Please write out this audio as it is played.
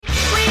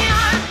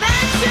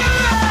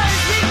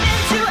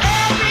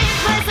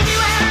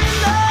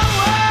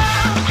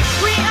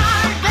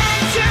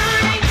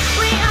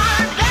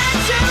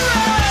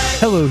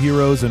Hello,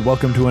 heroes, and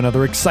welcome to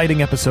another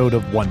exciting episode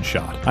of One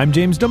Shot. I'm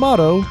James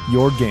D'Amato,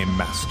 your Game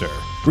Master.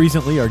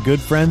 Recently, our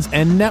good friends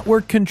and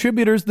network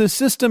contributors, the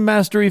System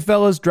Mastery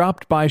fellas,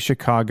 dropped by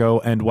Chicago,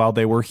 and while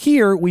they were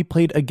here, we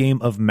played a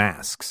game of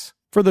Masks.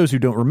 For those who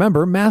don't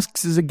remember,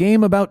 Masks is a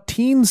game about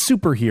teen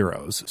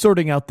superheroes,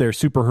 sorting out their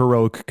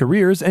superheroic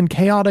careers and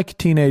chaotic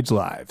teenage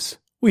lives.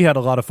 We had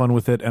a lot of fun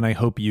with it, and I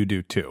hope you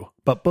do too.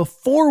 But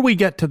before we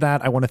get to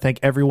that, I want to thank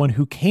everyone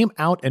who came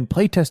out and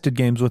playtested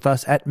games with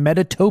us at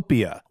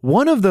Metatopia.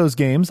 One of those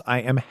games, I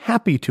am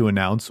happy to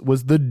announce,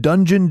 was the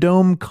Dungeon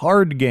Dome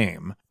card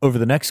game. Over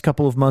the next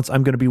couple of months,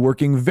 I'm going to be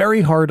working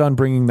very hard on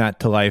bringing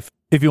that to life.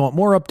 If you want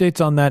more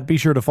updates on that, be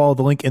sure to follow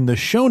the link in the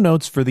show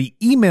notes for the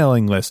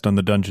emailing list on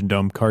the Dungeon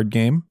Dome card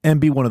game,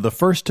 and be one of the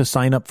first to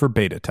sign up for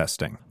beta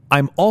testing.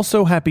 I'm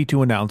also happy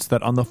to announce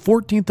that on the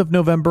 14th of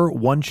November,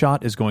 One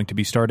Shot is going to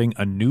be starting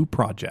a new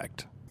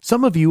project.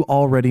 Some of you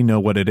already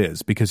know what it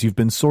is because you've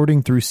been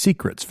sorting through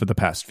secrets for the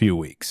past few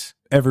weeks.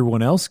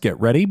 Everyone else, get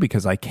ready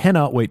because I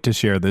cannot wait to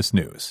share this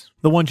news.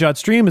 The One Shot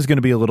stream is going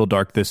to be a little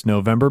dark this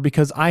November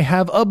because I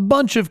have a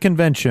bunch of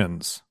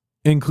conventions,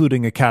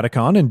 including a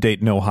Catacon in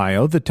Dayton,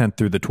 Ohio, the 10th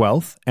through the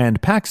 12th, and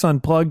PAX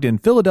Unplugged in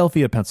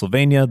Philadelphia,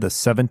 Pennsylvania, the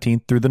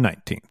 17th through the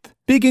 19th.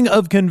 Speaking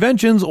of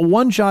conventions,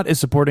 One Shot is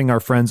supporting our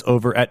friends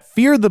over at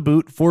Fear the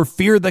Boot for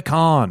Fear the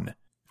Con.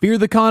 Fear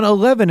the Con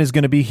 11 is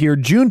going to be here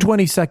June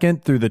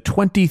 22nd through the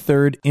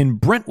 23rd in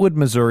Brentwood,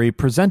 Missouri,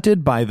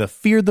 presented by the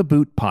Fear the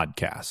Boot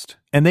podcast.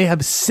 And they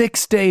have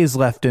 6 days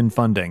left in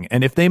funding,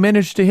 and if they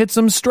manage to hit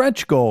some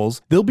stretch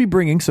goals, they'll be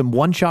bringing some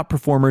one-shot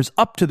performers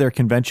up to their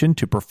convention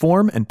to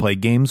perform and play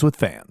games with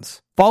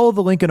fans. Follow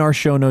the link in our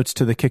show notes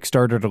to the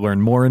Kickstarter to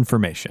learn more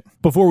information.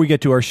 Before we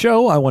get to our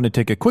show, I want to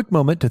take a quick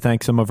moment to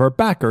thank some of our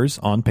backers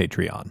on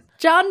Patreon.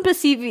 John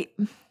Basivius.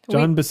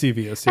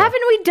 Yeah.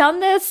 Haven't we done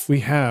this?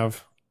 We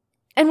have.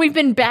 And we've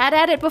been bad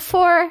at it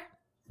before?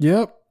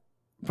 Yep.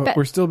 But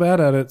we're still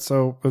bad at it,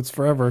 so it's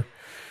forever.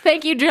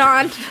 Thank you,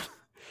 John.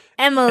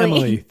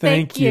 Emily,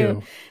 thank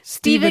you.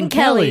 Stephen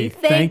Kelly,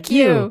 thank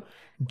you.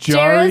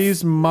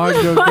 Jaris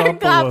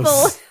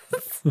Margopoulos.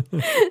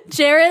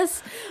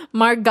 Jaris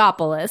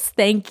Margopoulos,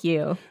 thank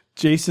you.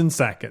 Jason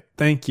Sackett,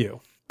 thank you.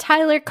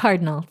 Tyler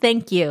Cardinal,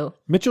 thank you.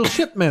 Mitchell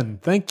Shipman,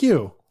 thank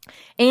you.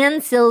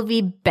 Anne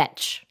Sylvie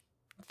Betch,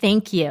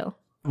 thank you.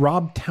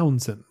 Rob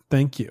Townsend,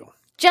 thank you.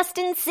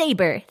 Justin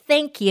Saber,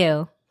 thank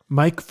you.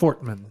 Mike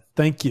Fortman,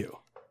 thank you.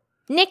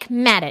 Nick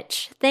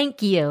Matich,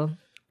 thank you.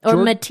 Or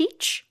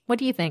Matich? What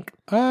do you think?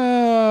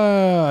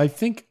 I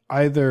think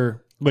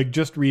either, like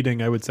just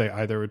reading, I would say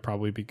either would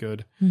probably be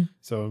good.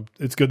 So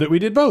it's good that we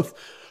did both.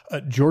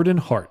 Jordan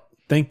Hart,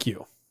 thank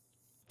you.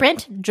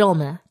 Brent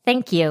Jolma,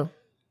 thank you.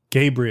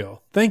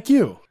 Gabriel, thank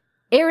you.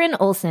 Aaron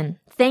Olson,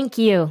 thank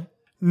you.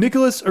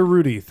 Nicholas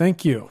Arudi,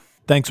 thank you.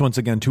 Thanks once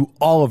again to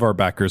all of our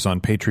backers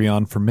on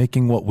Patreon for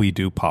making what we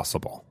do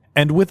possible.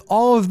 And with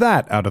all of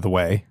that out of the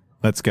way,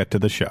 let's get to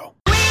the show.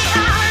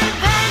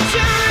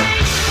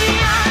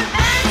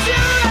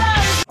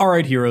 All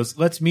right, heroes,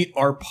 let's meet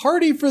our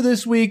party for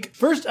this week.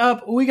 First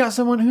up, we got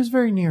someone who's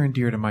very near and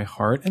dear to my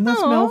heart, and that's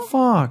Mel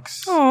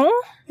Fox.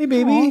 Oh, hey,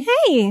 baby.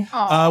 Hey.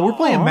 We're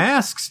playing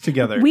Masks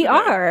together. We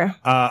are.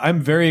 I'm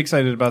very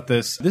excited about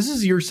this. This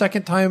is your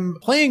second time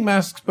playing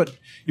Masks, but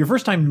your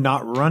first time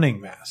not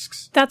running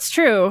Masks. That's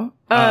true.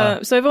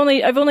 So I've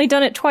only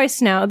done it twice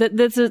now.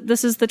 This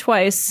is the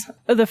twice.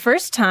 The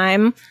first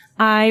time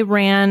I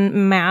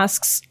ran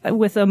Masks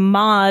with a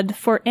mod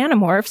for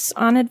Animorphs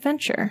on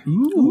Adventure.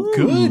 Ooh,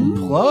 good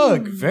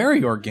plug.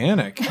 Very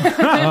organic. Do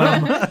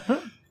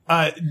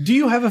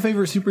you have a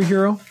favorite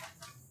superhero?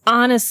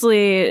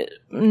 Honestly,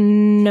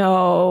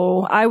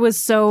 no. I was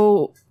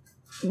so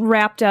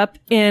wrapped up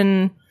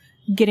in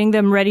getting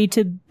them ready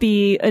to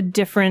be a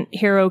different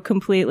hero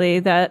completely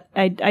that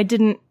I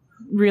didn't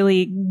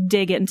really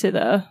dig into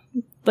the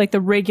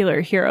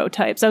regular hero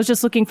types. I was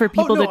just looking for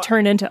people to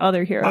turn into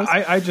other heroes.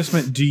 I just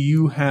meant, do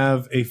you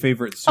have a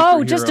favorite superhero?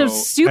 Oh, just a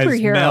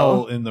superhero. As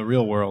Mel in the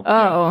real world.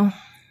 Oh.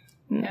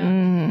 Yeah.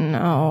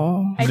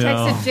 No. I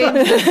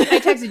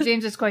texted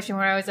James this question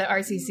when I was at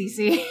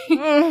RCCC.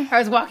 I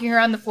was walking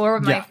around the floor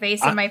with my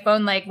face in my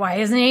phone like, why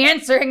isn't he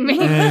answering me?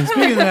 And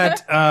speaking of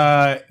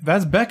that,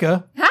 that's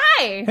Becca.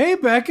 Hi. Hey,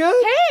 Becca.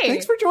 Hey.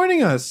 Thanks for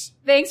joining us.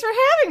 Thanks for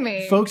having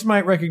me. Folks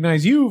might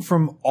recognize you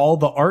from all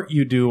the art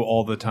you do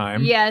all the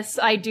time. Yes,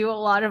 I do a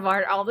lot of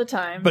art all the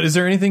time. But is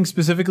there anything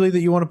specifically that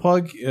you want to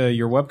plug?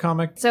 Your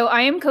webcomic? So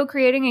I am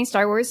co-creating a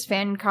Star Wars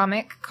fan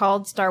comic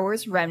called Star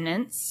Wars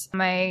Remnants.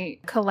 My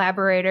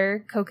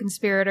collaborator,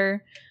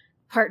 co-conspirator,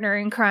 partner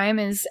in crime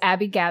is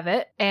Abby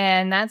Gavitt.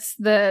 And that's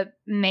the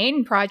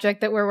main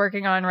project that we're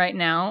working on right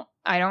now.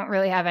 I don't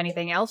really have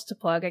anything else to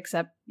plug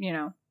except,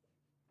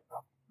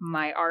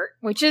 my art,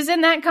 which is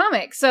in that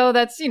comic. So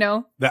that's, there,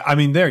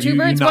 you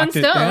birds, knocked one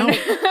stone.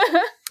 It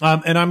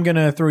down. And I'm going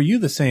to throw you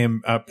the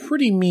same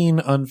pretty mean,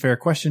 unfair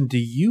question. Do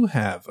you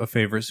have a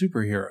favorite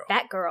superhero?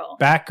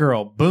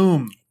 Batgirl.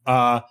 Boom.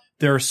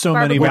 There are so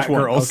many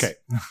Batgirls. Okay.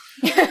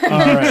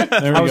 All right.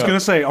 There we I was going to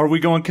say, are we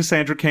going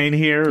Cassandra Cain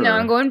here? No,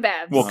 I'm going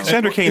Babs. Well,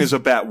 Cassandra Cain is a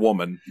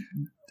Batwoman.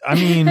 I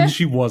mean,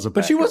 She was a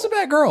but she was a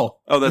Batgirl.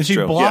 Oh, that's and she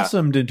true.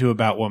 blossomed into a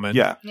Batwoman.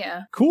 Yeah.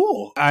 Yeah.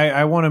 Cool.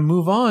 I want to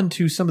move on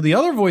to some of the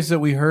other voices that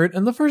we heard,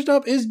 and the first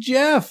up is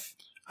Jeff.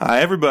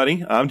 Hi,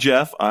 everybody. I'm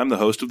Jeff. I'm the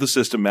host of the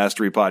System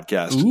Mastery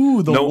podcast.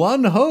 Ooh, the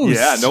one host.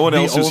 Yeah, no one The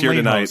else who's here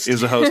only tonight host.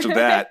 is a host of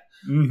that.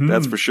 Mhm.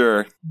 That's for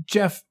sure.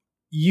 Jeff,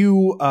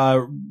 you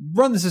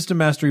run the System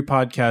Mastery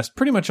podcast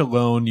pretty much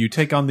alone. You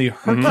take on the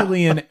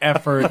Herculean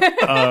effort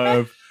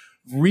of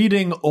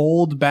reading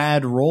old,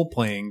 bad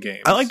role-playing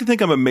games. I like to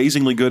think I'm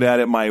amazingly good at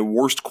it. My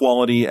worst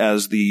quality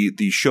as the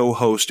show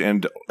host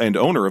and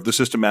owner of the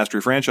System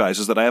Mastery franchise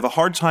is that I have a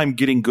hard time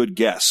getting good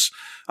guests.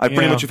 I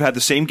pretty much have had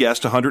the same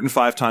guest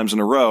 105 times in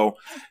a row.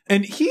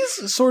 And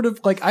he's sort of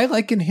like, I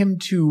liken him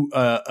to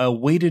a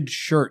weighted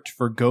shirt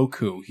for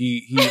Goku.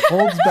 He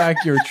holds back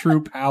your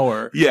true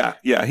power. Yeah.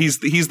 He's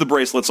the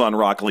bracelets on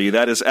Rock Lee.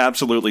 That is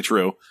absolutely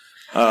true.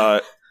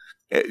 But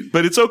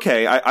it's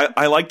okay.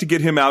 I like to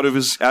get him out of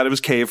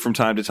his cave from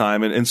time to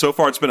time. And so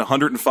far it's been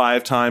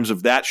 105 times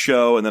of that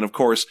show. And then of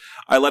course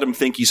I let him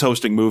think he's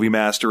hosting Movie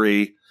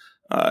Mastery.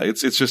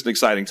 It's just an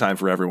exciting time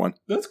for everyone.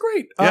 That's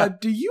great. Yeah.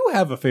 Do you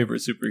have a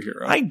favorite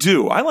superhero? I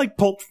do. I like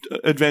pulp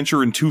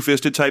adventure and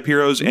two-fisted type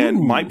heroes, and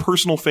my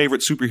personal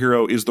favorite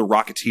superhero is the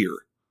Rocketeer.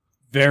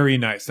 Very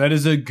nice. That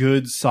is a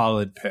good,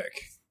 solid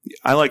pick.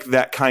 I like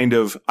that kind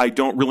of, I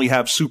don't really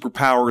have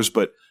superpowers,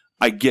 but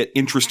I get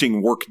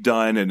interesting work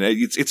done, and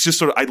it's just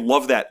sort of, I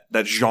love that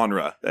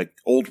genre, that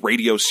old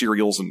radio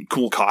serials and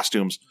cool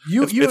costumes.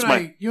 You and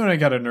I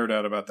got to nerd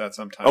out about that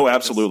sometime. Oh,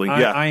 absolutely.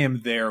 Yeah. I am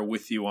there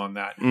with you on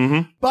that.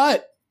 Mm-hmm.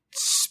 But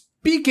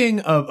speaking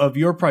of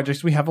your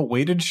projects, we have a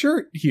weighted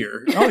shirt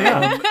here. Oh,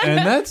 yeah.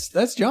 And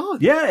that's John.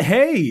 Yeah,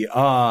 hey,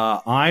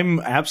 I'm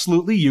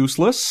absolutely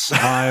useless.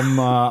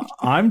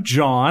 I'm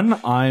John.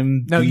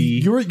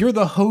 You're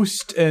the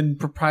host and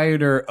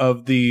proprietor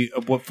of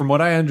from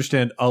what I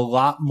understand, a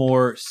lot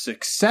more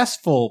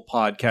successful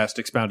podcast,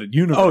 Expounded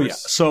Universe. Oh yeah.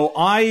 So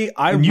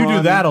and you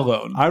do that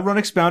alone. I run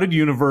Expounded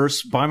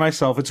Universe by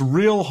myself. It's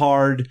real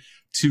hard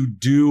to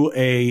do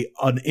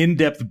an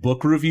in-depth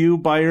book review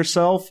by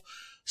yourself.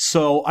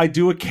 So I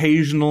do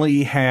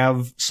occasionally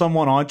have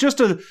someone on just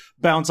to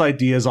bounce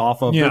ideas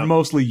off of. Yeah. They're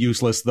mostly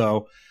useless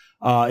though.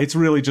 It's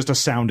really just a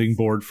sounding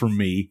board for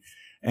me.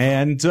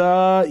 And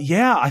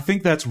I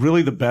think that's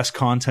really the best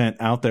content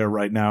out there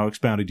right now.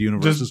 Expounded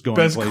Universe is going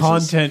best places.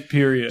 content,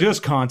 period.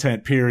 Just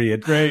content,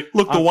 period. Great.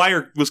 Look, The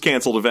Wire was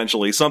canceled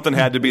eventually. Something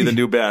had to be the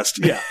new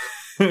best. Yeah.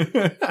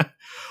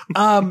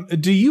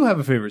 Do you have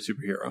a favorite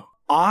superhero?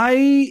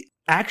 I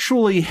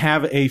actually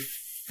have a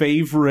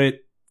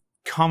favorite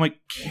comic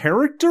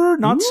character,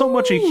 not so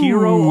much a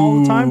hero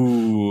all the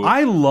time.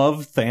 I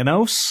love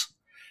Thanos.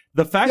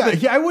 The fact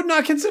that I would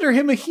not consider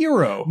him a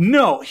hero.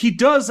 No, he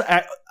does.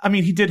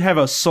 He did have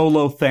a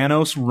solo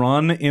Thanos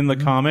run in the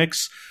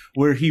comics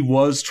where he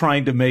was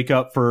trying to make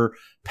up for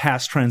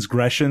past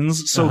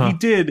transgressions. So he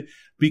did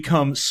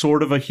become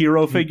sort of a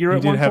hero figure at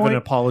one point. He did have an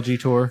apology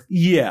tour.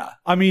 Yeah.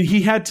 I mean,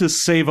 he had to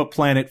save a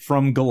planet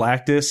from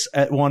Galactus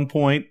at one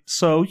point.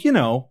 So,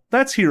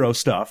 that's hero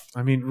stuff.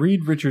 I mean,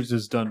 Reed Richards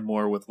has done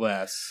more with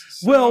less.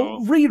 So.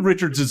 Well, Reed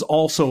Richards is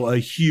also a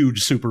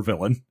huge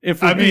supervillain,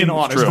 if we're being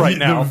honest right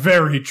now.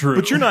 Very true.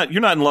 But you're not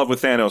in love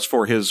with Thanos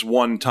for his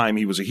one time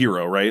he was a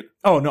hero, right?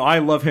 Oh, no, I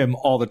love him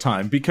all the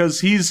time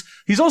because he's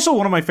also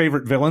one of my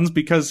favorite villains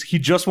because he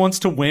just wants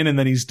to win and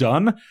then he's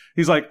done.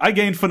 He's like, I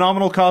gained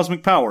phenomenal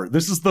cosmic power.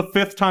 This is the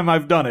 5th time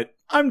I've done it.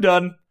 I'm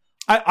done.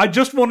 I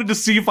just wanted to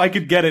see if I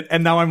could get it,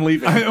 and now I'm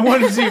leaving. I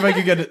wanted to see if I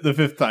could get it the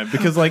 5th time,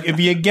 because, if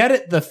you get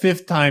it the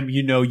 5th time,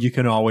 you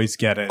can always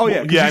get it. Oh,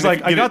 yeah. He's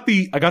like, I got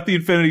the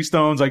Infinity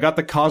Stones, I got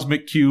the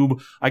Cosmic Cube,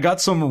 I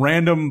got some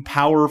random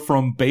power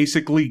from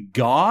basically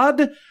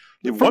God.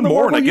 One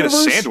more and I get a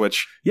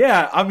sandwich.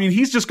 Yeah, I mean,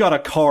 he's just got a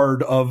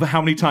card of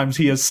how many times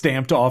he has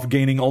stamped off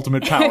gaining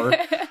ultimate power.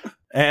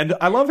 And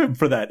I love him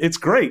for that. It's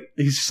great.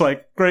 He's just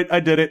like, great,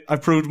 I did it. I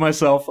proved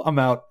myself. I'm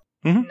out.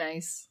 Mm-hmm.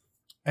 Nice.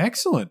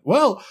 Excellent.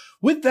 Well,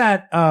 with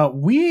that,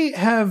 we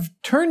have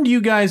turned you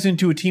guys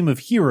into a team of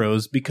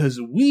heroes because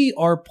we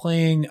are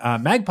playing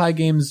Magpie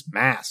Games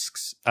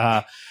Masks,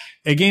 a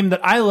game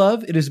that I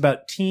love. It is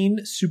about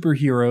teen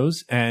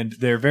superheroes and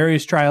their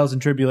various trials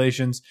and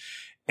tribulations.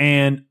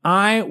 And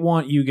I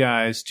want you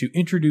guys to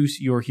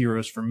introduce your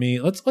heroes for me.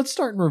 Let's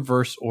start in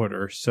reverse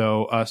order.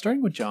 So,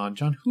 starting with John.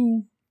 John,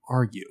 who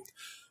are you?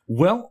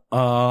 Well,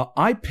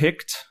 I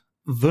picked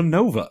The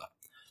Nova.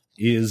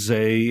 Is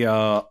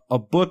a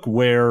book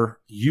where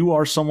you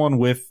are someone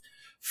with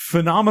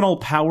phenomenal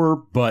power,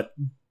 but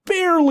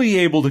barely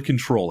able to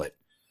control it,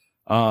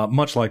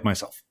 much like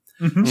myself.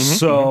 Mm-hmm.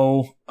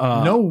 So,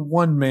 no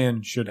one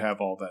man should have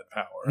all that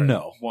power.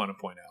 No. I want to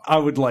point out. I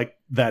would like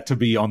that to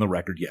be on the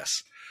record,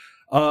 yes.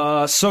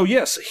 So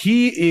yes,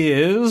 he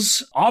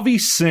is Avi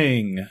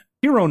Singh,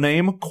 hero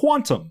name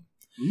Quantum.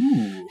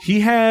 Ooh. He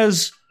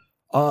has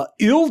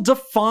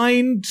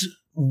ill-defined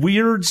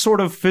weird sort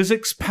of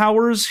physics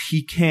powers.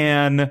 He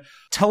can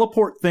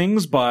teleport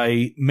things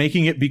by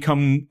making it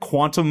become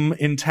quantum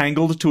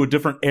entangled to a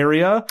different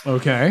area.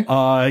 Okay.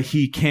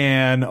 He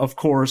can, of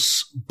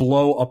course,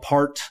 blow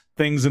apart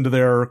things into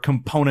their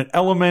component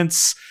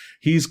elements.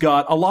 He's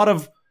got a lot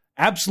of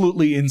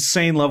absolutely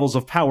insane levels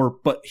of power,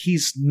 but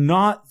he's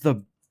not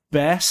the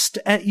best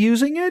at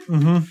using it.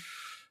 Mm-hmm.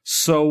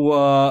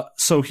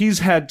 So he's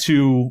had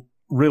to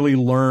really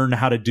learn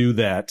how to do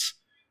that.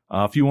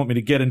 If you want me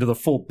to get into the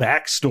full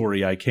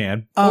backstory, I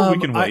can. Or we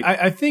can wait.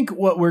 I think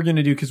what we're going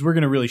to do, because we're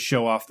going to really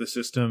show off the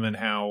system and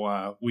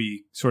how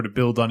we sort of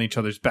build on each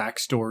other's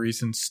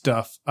backstories and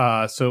stuff.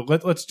 So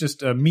let's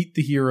just meet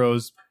the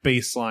heroes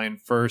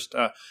baseline first.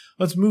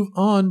 Let's move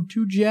on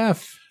to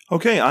Jeff.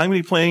 Okay, I'm going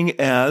to be playing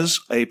as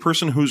a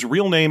person whose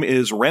real name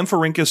is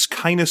Ramphorhynchus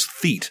Cainus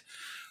Theet.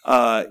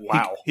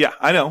 Wow. Yeah,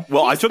 I know.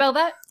 Well, Can you spell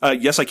that?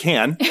 Yes, I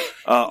can.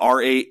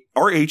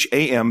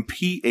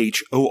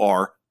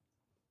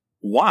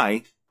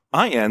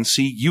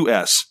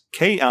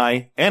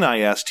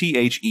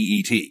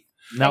 RHAMPHORYINCUSKINISTHEET.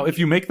 Now, if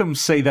you make them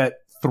say that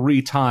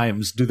 3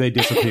 times, do they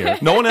disappear?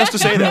 No one has to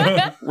say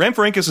that.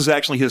 Ramphorhynchus is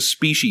actually his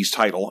species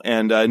title,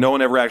 and no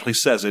one ever actually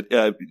says it.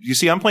 You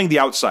see, I'm playing the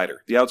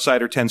Outsider. The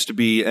Outsider tends to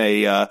be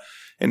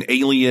an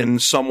alien,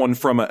 someone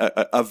from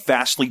a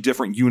vastly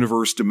different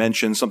universe,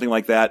 dimension, something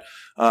like that,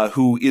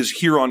 who is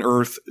here on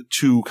Earth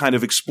to kind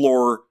of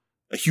explore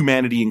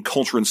humanity and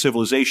culture and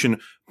civilization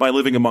by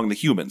living among the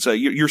humans.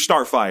 Your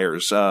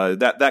Starfires,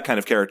 that kind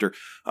of character.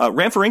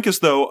 Ramphorhynchus,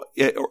 though,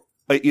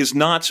 is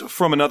not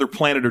from another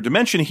planet or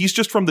dimension. He's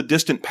just from the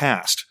distant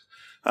past.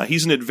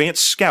 He's an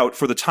advanced scout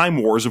for the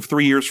Time Wars of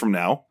 3 years from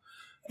now,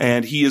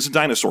 and he is a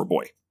dinosaur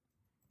boy.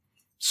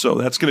 So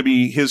that's going to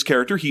be his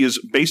character. He is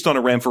based on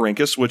a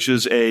Ramphorhynchus, which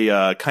is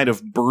a kind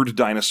of bird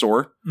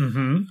dinosaur,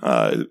 an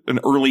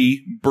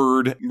early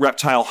bird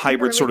reptile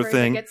hybrid sort of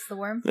thing. Gets the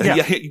worm.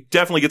 Yeah, he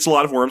definitely gets a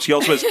lot of worms. He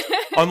also has,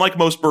 unlike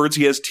most birds,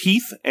 he has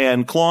teeth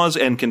and claws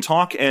and can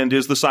talk and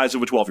is the size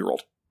of a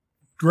 12-year-old.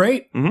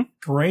 Great. Mhm.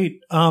 Great.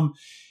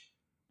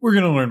 We're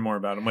going to learn more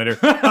about him later.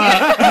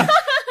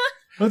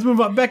 Let's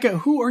move on. Becca,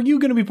 who are you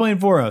going to be playing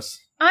for us?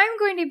 I'm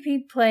going to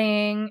be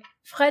playing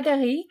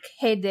Frédérique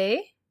Hédé.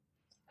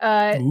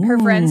 Her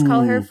friends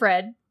call her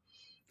Fred.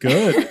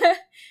 Good.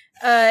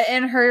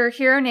 And her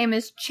hero name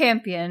is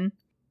Champion.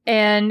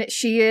 And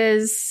she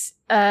is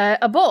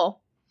a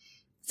bull.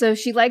 So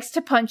she likes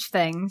to punch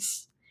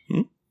things.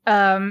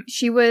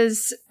 She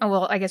was,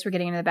 I guess we're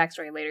getting into the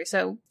backstory later.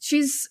 So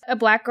she's a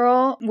black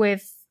girl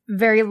with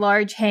very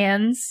large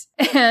hands.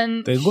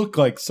 And They look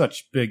like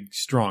such big,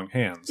 strong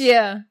hands.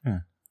 yeah.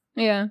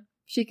 Yeah.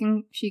 She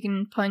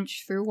can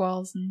punch through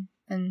walls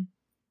and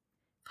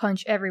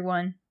punch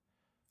everyone.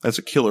 That's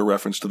a killer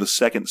reference to the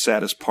second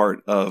saddest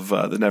part of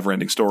the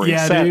Neverending Story.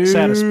 Yeah,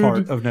 Saddest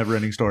part of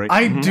Neverending Story.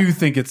 I do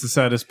think it's the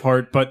saddest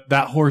part, but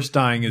that horse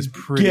dying is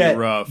pretty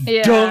rough.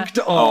 Yeah. Dunked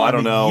on. Oh, I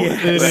don't know.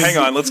 Yes. Hang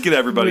on, let's get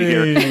everybody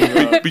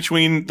here.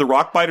 Between the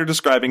Rockbiter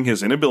describing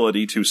his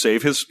inability to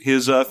save his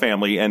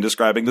family and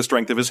describing the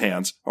strength of his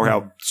hands, or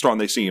how strong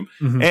they seem,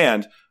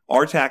 and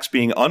Artax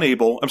being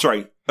unable,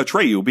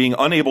 Atreyu being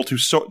unable to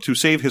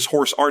save his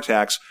horse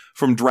Artax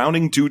from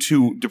drowning due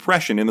to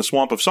depression in the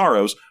Swamp of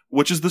Sorrows,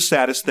 which is the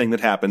saddest thing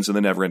that happens in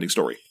the Neverending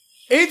Story.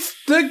 It's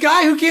the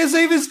guy who can't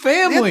save his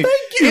family. Yeah,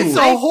 thank you. It's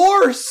a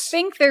horse. I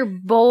think they're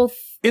both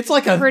It's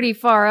like a pretty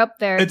far up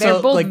there. it's They're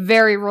a, both like,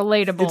 very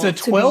relatable. It's a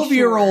to be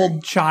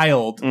 12-year-old sure.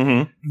 child,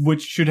 Mm-hmm.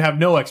 which should have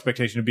no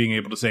expectation of being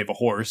able to save a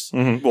horse,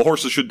 Mm-hmm. Well,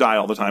 horses should die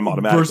all the time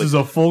automatically. versus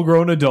a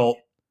full-grown adult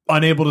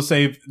unable to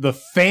save the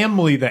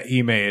family that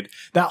he made.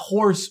 That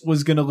horse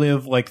was going to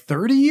live like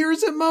 30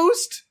 years at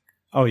most.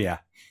 Oh, yeah.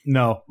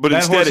 No. But that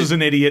instead horse it- is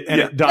an idiot, and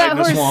yeah. it died That in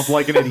the horse- swamp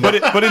like an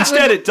idiot. But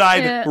instead it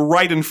died Yeah.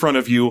 right in front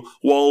of you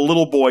while a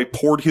little boy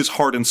poured his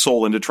heart and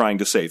soul into trying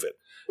to save it.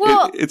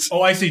 Well, It's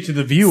Oh, I see, to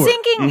the viewer.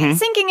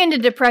 sinking into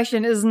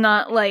depression is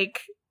not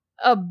like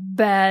a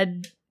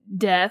bad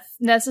death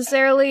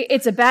necessarily.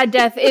 It's a bad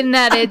death in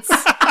that it's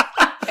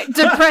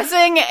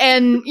depressing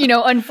and,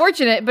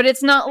 unfortunate, but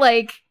it's not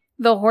like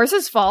the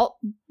horse's fault.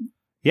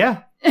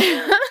 Yeah.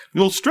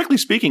 well, strictly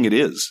speaking, it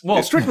is.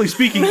 Well, strictly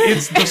speaking,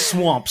 it's the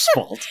swamp's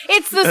fault.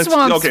 It's the That's-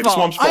 swamp's okay, fault.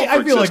 swamp's fault. I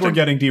for feel like existing. we're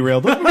getting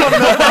derailed.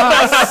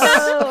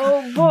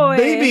 Oh boy.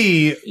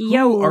 Baby,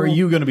 Yo. who are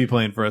you going to be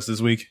playing for us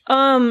this week?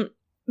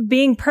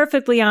 Being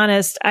perfectly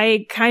honest,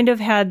 I kind of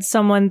had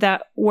someone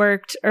that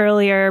worked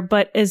earlier,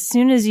 but as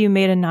soon as you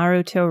made a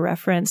Naruto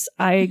reference,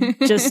 I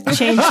just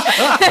changed.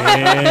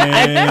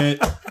 I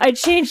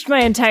changed my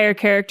entire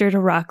character to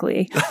Rock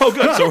Lee. Oh,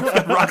 good. So we've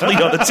got Rock Lee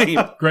on the team.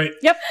 Great.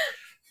 Yep.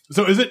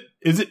 So is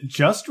it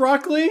just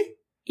Rock Lee?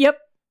 Yep.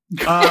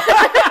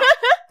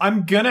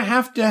 I'm gonna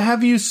have to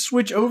have you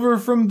switch over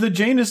from the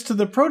Janus to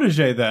the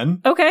protege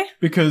then, Okay,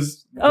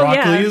 because Oh, Rock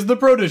yeah. Lee is the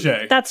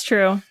protege. that's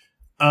true.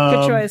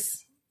 Good choice.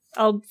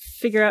 I'll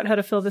figure out how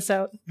to fill this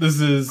out This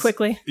is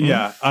quickly.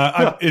 Yeah,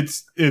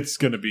 it's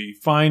gonna be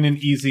fine and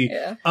easy.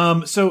 Yeah.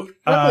 So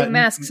Luckily,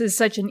 Masks is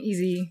such an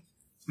easy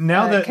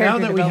Now that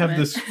character we have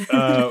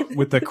development. this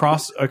with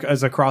the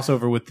as a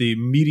crossover with the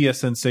media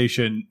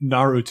sensation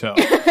Naruto,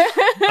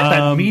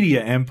 That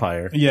media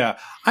empire. yeah,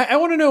 I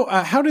want to know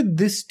how did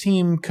this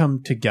team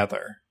come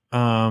together?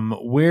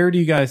 Where do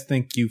you guys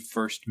think you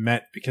first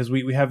met? Because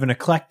we have an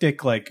eclectic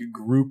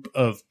group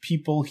of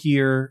people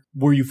here.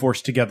 Were you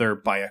forced together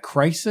by a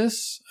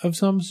crisis of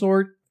some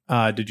sort?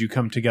 Did you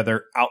come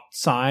together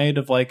outside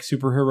of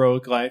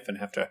superheroic life and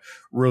have to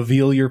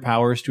reveal your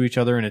powers to each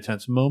other in a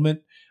tense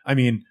moment? I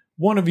mean,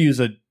 one of you is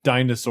a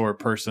dinosaur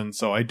person,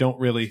 so I don't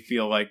really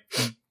feel like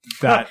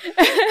that.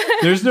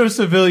 There's no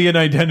civilian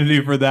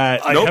identity for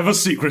that. I have a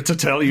secret to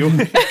tell you.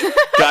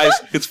 Guys,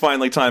 it's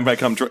finally time I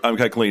come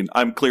clean.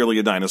 I'm clearly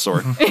a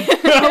dinosaur.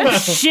 Oh,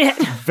 shit.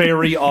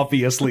 Very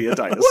obviously a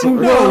dinosaur.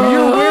 Whoa,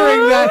 you're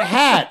wearing that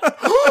hat.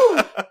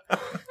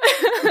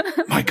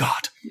 My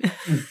God.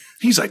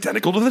 He's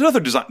identical to that other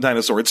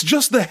dinosaur. It's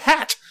just the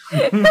hat.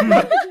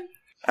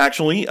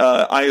 Actually,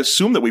 I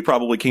assume that we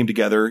probably came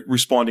together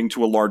responding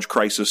to a large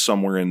crisis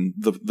somewhere in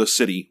the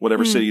city,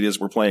 whatever city it is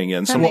we're playing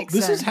in. That So makes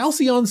This is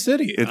Halcyon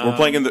City. we're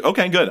playing in the...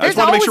 Okay, good. I There's just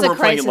want to make always sure a we're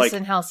playing crisis in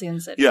in Halcyon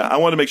City. Yeah, I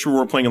want to make sure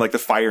we're playing in the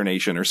Fire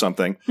Nation or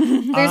something.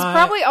 There's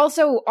probably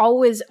also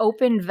always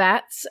open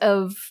vats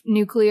of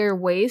nuclear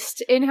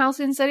waste in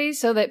Halcyon City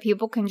so that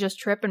people can just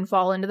trip and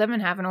fall into them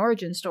and have an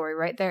origin story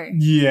right there.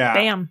 Yeah.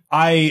 Bam.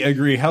 I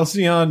agree.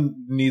 Halcyon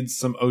needs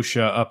some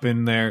OSHA up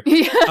in there.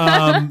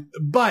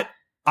 But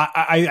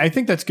I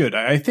think that's good.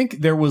 I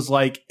think there was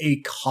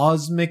a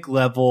cosmic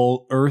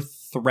level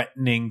earth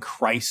threatening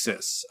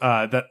crisis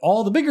that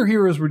all the bigger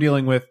heroes were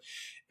dealing with.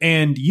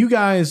 And you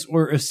guys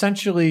were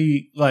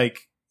essentially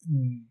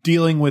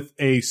dealing with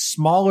a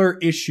smaller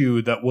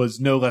issue that was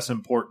no less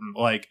important.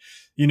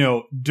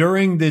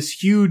 During this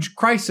huge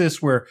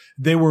crisis where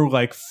they were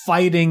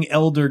fighting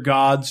elder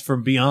gods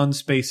from beyond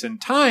space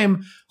and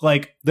time,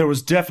 There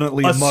was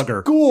definitely a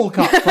mugger. School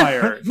caught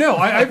fire. No,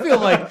 I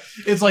feel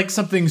it's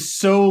something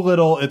so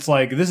little. It's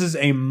this is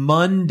a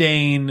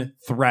mundane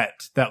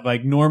threat that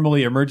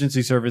normally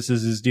emergency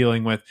services is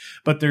dealing with,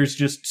 but there's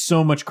just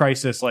so much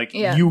crisis.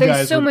 You there's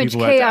guys so were the much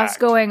people who had to chaos act.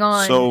 going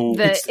on So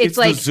that It's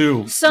the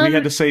zoo. We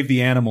had to save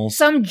the animals.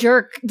 some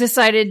jerk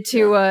decided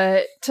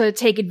to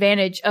take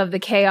advantage of the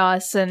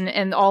chaos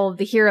and all of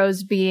the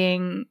heroes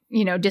being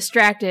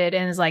distracted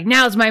and is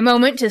now's my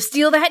moment to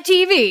steal that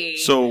TV.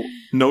 So,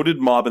 noted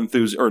mob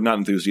enthusiast, or not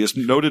enthusiast,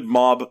 noted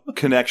mob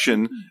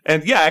connection,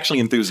 and actually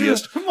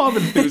enthusiast. Mob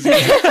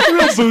enthusiast.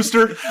 Real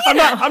booster.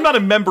 I'm not a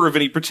member of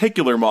any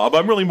particular mob.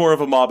 I'm really more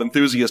of a mob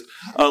enthusiast.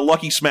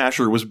 Lucky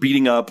Smasher was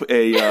beating up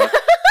a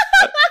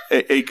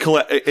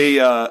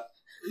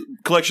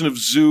collection of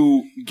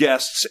zoo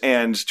guests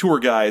and tour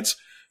guides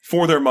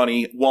for their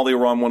money while they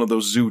were on one of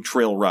those zoo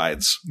trail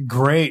rides.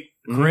 Great.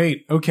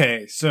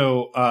 Okay,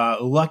 so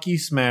Lucky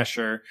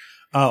Smasher.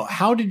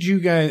 How did you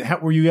guys?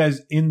 Were you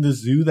guys in the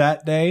zoo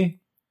that day?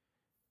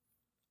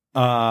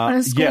 On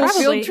a school yes,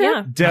 field trip?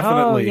 Yeah.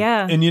 definitely. Oh,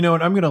 yeah. And you know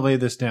what? I'm going to lay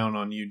this down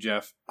on you,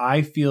 Jeff.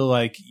 I feel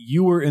like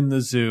you were in the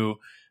zoo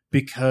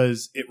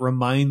because it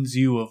reminds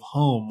you of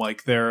home.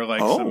 There are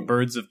some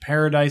birds of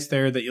paradise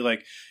there that you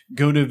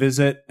go to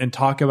visit and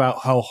talk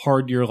about how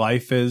hard your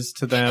life is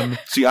to them.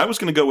 See, I was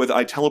going to go with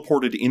I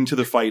teleported into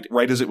the fight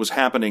right as it was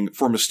happening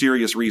for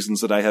mysterious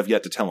reasons that I have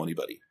yet to tell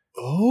anybody.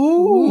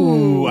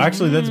 Oh,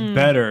 actually, that's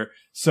better.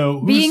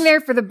 So Being there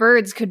for the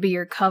birds could be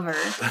your cover.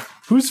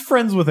 who's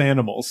friends with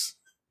animals?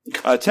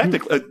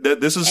 Technically,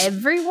 this is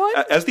Everyone?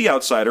 as the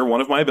outsider.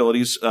 One of my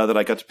abilities that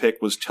I got to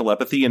pick was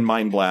telepathy and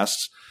mind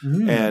blasts.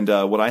 And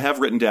what I have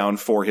written down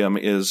for him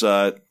is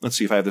let's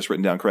see if I have this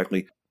written down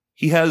correctly.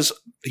 He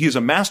is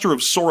a master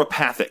of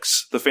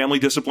sauropathics, the family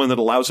discipline that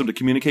allows him to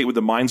communicate with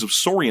the minds of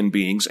saurian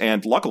beings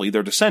and, luckily,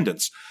 their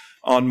descendants.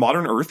 On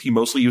modern Earth, he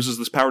mostly uses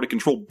this power to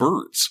control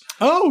birds.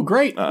 Oh,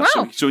 great.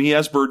 So he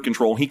has bird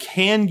control. He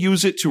can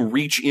use it to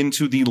reach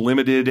into the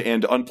limited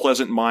and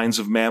unpleasant minds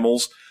of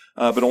mammals,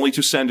 but only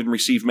to send and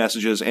receive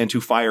messages and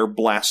to fire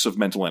blasts of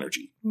mental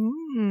energy.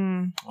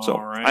 So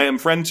All right. I am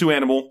friend to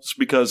animals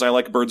because I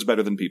like birds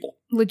better than people.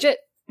 Legit.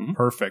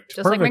 Perfect.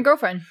 Just like my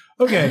girlfriend.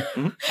 Okay.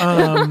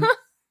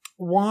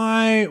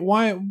 Why,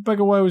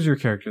 Becca, why was your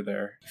character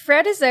there?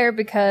 Fred is there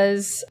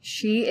because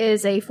she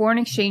is a foreign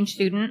exchange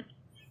student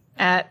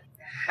at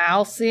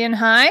Halcyon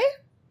High.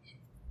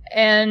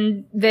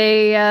 And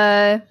they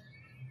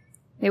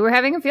were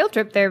having a field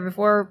trip there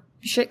before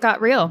shit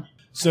got real.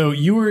 So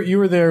you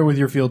were there with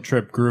your field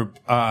trip group,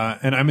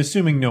 and I'm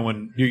assuming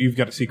you've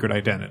got a secret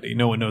identity.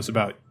 No one knows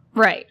about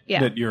Right, yeah.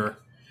 that you're.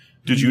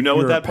 Did you know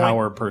you're at that a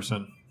power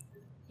person?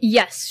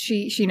 Yes,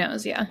 she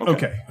knows, yeah.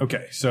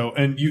 Okay. So,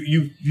 and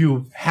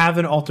you have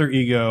an alter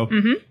ego.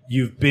 Mm-hmm.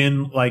 You've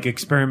been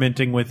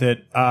experimenting with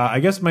it. I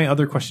guess my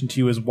other question to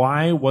you is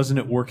why wasn't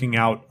it working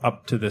out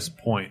up to this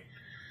point?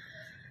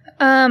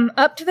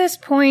 Up to this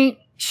point,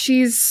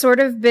 she's sort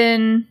of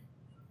been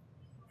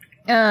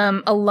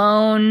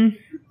alone.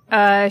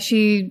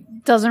 She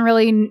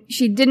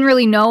didn't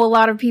really know a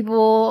lot of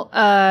people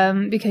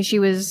because she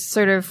was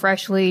sort of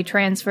freshly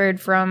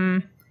transferred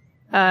from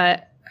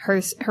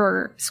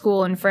her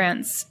school in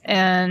France,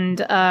 and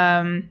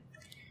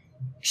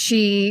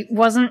she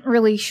wasn't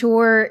really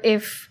sure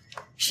if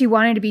she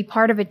wanted to be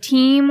part of a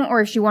team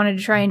or if she wanted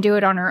to try and do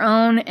it on her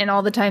own. And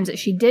all the times that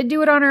she did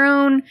do it on her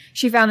own,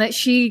 she found that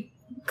she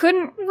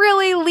couldn't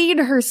really lead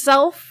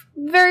herself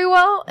very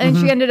well. And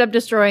she ended up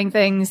destroying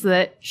things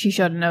that she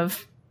shouldn't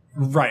have.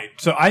 Right.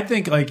 So I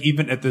think like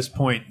even at this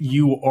point,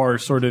 you are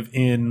sort of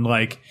in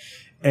like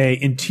a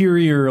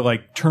interior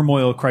like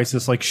turmoil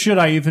crisis. Like, should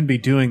I even be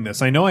doing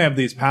this? I know I have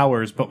these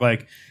powers, but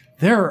like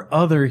there are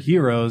other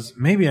heroes.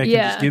 Maybe I can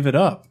just give it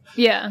up.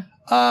 Yeah.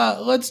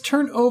 Let's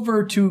turn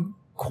over to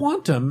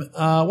Quantum.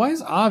 Why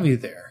is Avi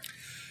there?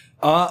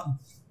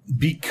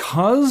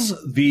 Because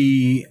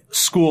the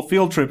school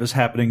field trip is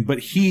happening, but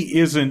he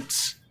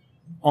isn't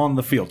on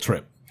the field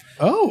trip.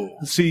 Oh.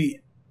 See,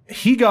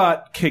 he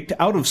got kicked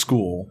out of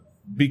school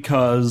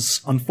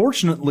because,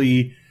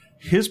 unfortunately,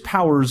 his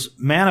powers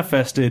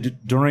manifested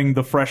during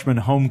the freshman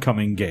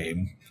homecoming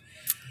game.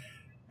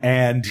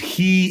 And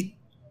he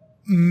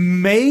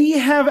may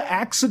have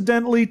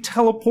accidentally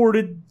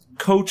teleported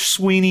Coach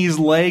Sweeney's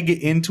leg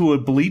into a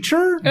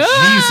bleacher.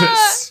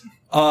 Jesus.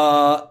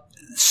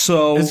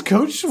 So is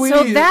Coach Sweeney?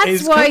 So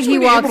that's why he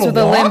walks with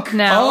a limp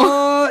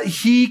now.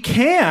 He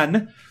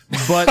can,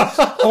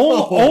 but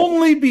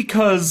only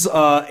because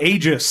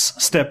Aegis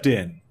stepped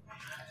in.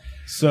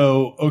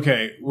 So,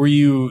 okay, were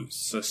you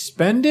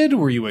suspended?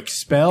 Were you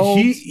expelled?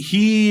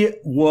 He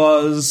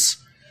was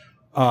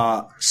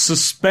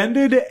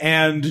suspended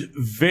and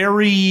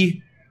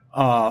very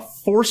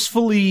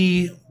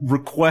forcefully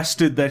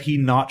requested that he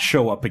not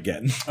show up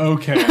again.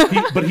 Okay.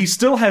 But he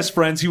still has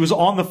friends. He was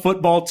on the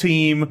football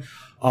team,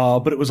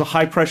 but it was a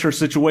high-pressure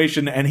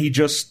situation, and he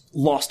just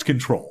lost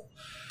control.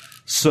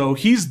 So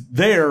he's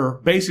there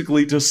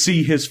basically to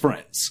see his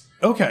friends.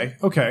 Okay.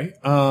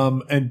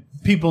 And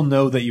people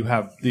know that you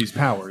have these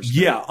powers.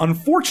 Yeah,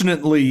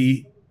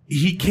 unfortunately,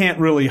 he can't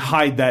really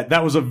hide that.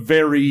 That was a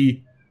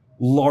very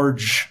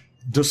large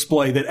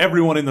display that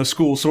everyone in the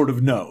school sort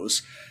of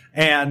knows.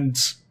 And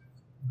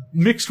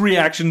mixed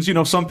reactions. You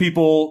know, some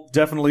people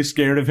definitely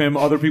scared of him.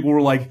 Other people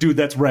were like, dude,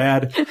 that's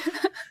rad.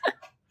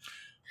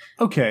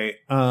 Okay.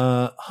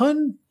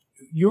 Hun,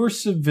 your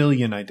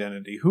civilian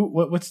identity.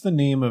 What's the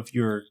name of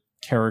your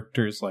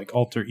character's like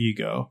alter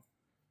ego?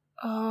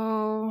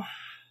 Oh.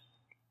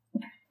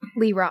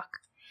 Lee Rock.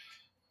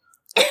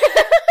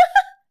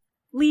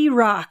 Lee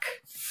Rock.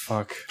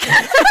 Fuck.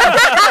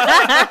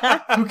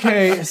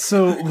 Okay,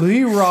 so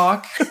Lee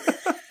Rock,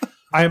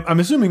 I'm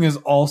assuming, is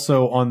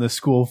also on the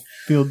school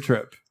field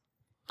trip.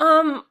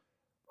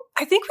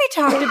 I think we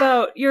talked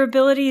about your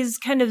abilities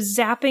kind of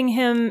zapping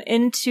him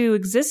into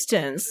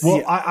existence.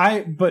 Well,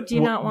 but do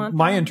you not want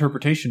my that?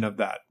 interpretation of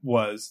that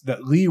was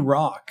that Lee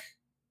Rock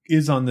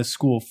is on the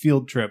school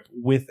field trip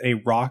with a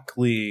Rock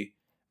Lee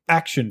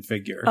action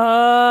figure.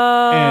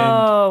 Oh,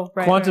 and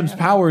right, Quantum's right.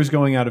 powers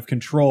going out of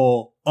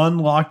control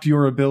unlocked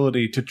your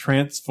ability to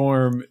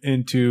transform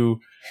into,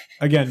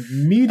 again,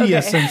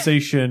 media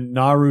sensation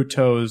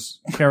Naruto's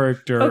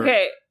character.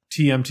 Okay.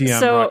 TMTM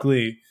So- Rock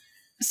Lee.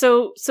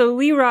 So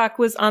Lee Rock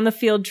was on the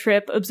field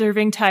trip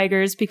observing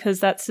tigers because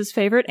that's his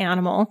favorite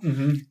animal.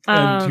 Mm-hmm.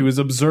 And he was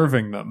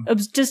observing them.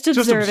 Just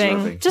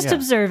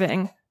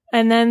observing.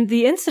 And then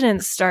the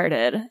incident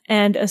started,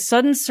 and a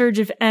sudden surge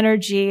of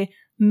energy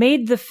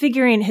made the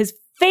figurine his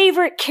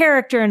favorite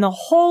character in the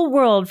whole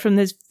world from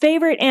his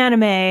favorite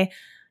anime.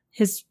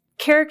 His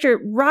character,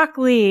 Rock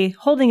Lee,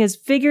 holding his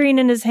figurine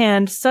in his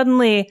hand,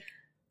 suddenly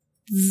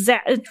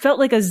it felt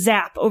like a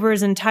zap over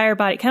his entire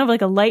body, kind of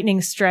like a lightning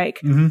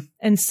strike. Mm-hmm.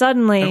 And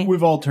suddenly... And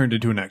we've all turned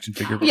into an action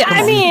figure. Yeah, Come I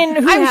on. mean,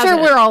 who I'm sure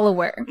hasn't? we're all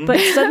aware. But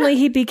suddenly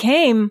he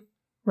became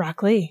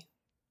Rock Lee.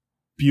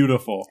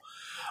 Beautiful.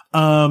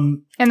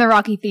 And the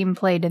Rocky theme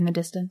played in the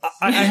distance.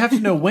 I have to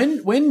know,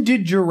 when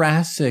did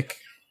Jurassic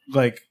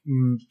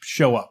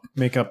show up,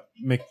 make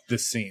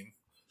this scene?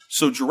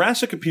 So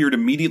Jurassic appeared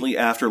immediately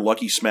after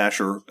Lucky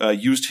Smasher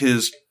used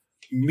his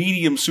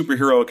medium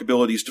superheroic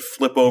abilities to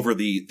flip over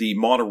the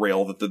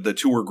monorail that the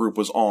tour group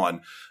was on.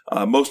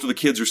 Most of the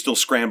kids are still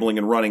scrambling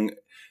and running,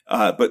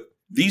 but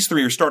these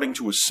three are starting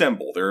to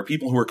assemble. There are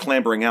people who are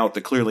clambering out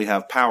that clearly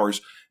have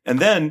powers. And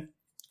then,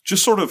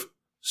 just sort of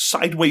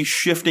sideways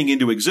shifting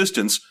into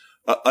existence,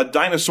 a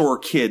dinosaur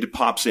kid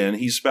pops in.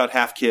 He's about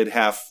half kid,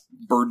 half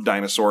bird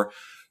dinosaur,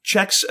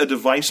 checks a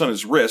device on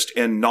his wrist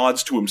and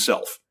nods to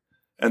himself,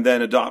 and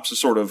then adopts a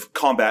sort of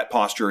combat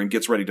posture and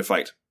gets ready to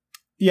fight.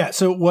 Yeah,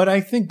 so what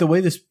I think the way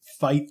this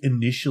fight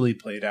initially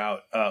played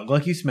out,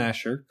 Lucky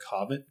Smasher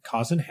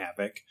causing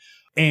havoc,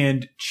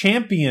 and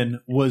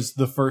Champion was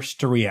the first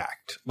to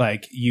react.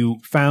 Like, you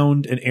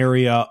found an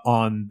area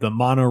on the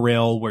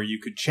monorail where you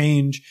could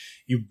change.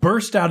 You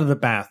burst out of the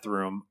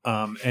bathroom,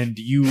 and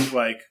you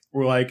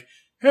were like,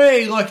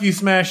 "Hey, Lucky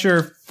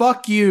Smasher,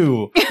 fuck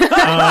you."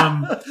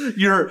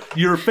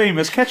 Your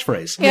famous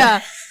catchphrase.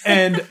 Yeah.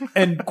 And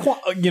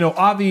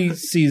Avi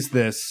sees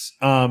this,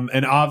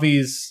 and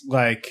Avi's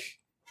like,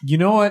 you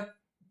know what?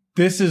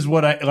 This is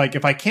what I like.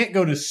 If I can't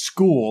go to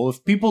school,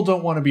 if people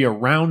don't want to be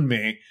around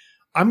me,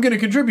 I'm going to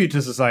contribute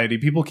to society.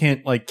 People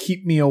can't like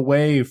keep me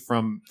away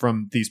from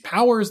these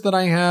powers that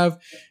I have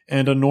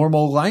and a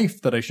normal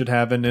life that I should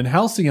have. And in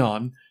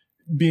Halcyon,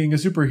 being a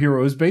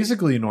superhero is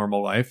basically a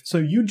normal life. So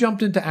you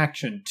jumped into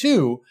action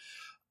too.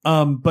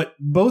 But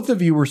both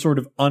of you were sort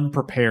of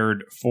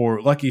unprepared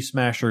for Lucky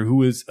Smasher,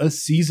 who is a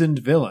seasoned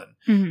villain.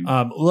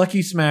 Mm-hmm.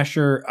 Lucky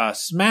Smasher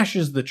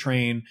smashes the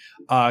train,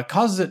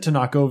 causes it to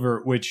knock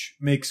over, which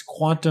makes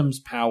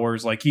Quantum's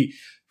powers, like he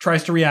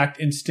tries to react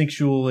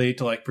instinctually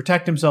to like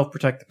protect himself,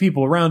 protect the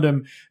people around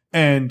him.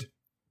 And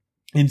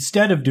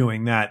instead of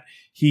doing that,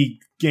 he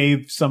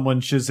gave someone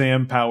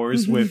Shazam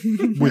powers with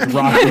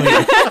Rock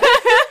Lee.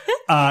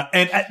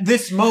 And at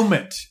this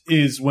moment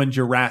is when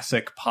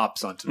Jurassic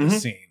pops onto the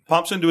scene.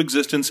 Pops into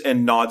existence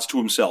and nods to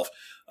himself.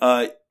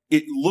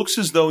 It looks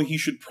as though he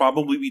should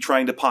probably be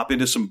trying to pop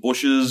into some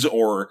bushes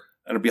or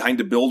behind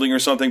a building or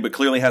something, but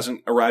clearly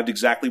hasn't arrived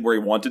exactly where he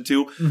wanted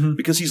to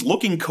because he's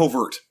looking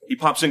covert. He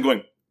pops in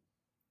going...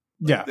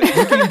 Yeah,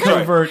 looking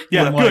covert.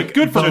 Yeah,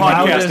 good for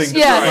podcasting.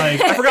 Yeah.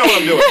 Like, I forgot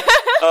what I'm doing.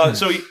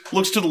 So he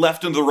looks to the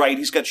left and the right.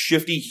 He's got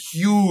shifty,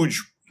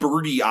 huge,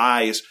 birdy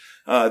eyes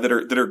that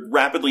are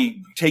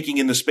rapidly taking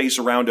in the space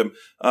around him.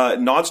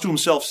 Nods to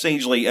himself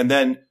sagely, and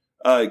then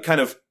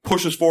kind of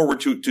pushes forward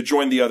to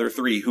join the other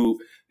three. Who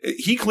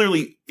he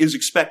clearly is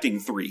expecting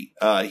three.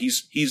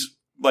 He's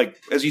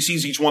like as he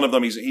sees each one of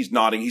them, he's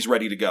nodding. He's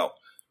ready to go.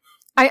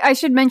 I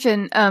should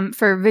mention,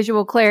 for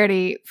visual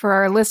clarity for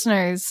our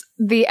listeners,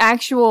 the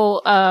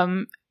actual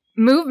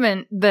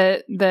movement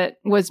that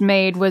was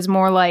made was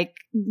more like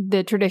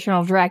the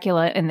traditional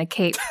Dracula in the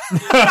cape.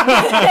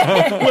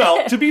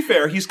 Well, to be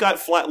fair, he's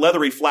got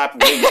leathery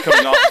flap wings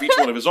coming off of each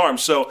one of his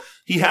arms, so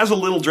he has a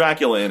little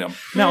Dracula in him.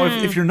 Now,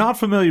 if you're not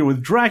familiar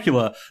with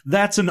Dracula,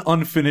 that's an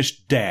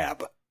unfinished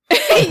dab.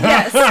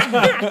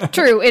 Yes.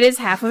 True. It is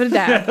half of a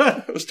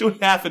dab. I was doing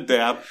half a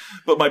dab,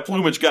 but my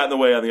plumage got in the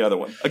way on the other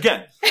one.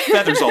 Again,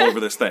 feathers all over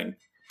this thing.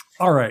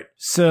 All right.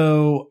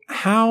 So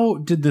how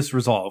did this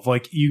resolve?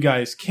 Like, you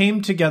guys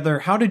came together.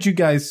 How did you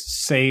guys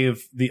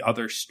save the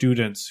other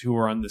students who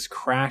were on this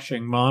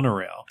crashing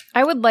monorail?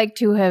 I would like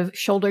to have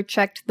shoulder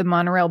checked the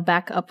monorail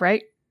back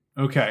upright.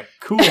 Okay,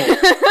 cool.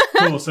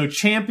 Cool. So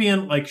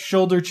Champion, like,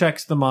 shoulder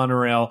checks the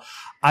monorail.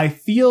 I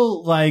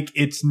feel like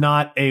it's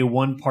not a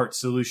one-part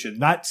solution.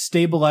 That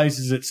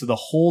stabilizes it so the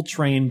whole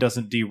train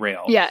doesn't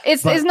derail. Yeah,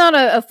 it's not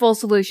a full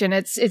solution.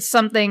 It's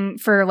something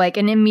for, like,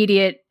 an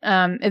immediate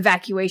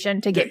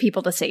evacuation to get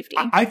people to safety.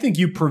 I think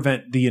you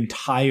prevent the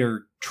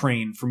entire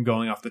train from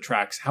going off the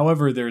tracks.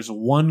 However, there's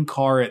one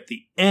car at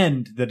the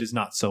end that is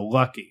not so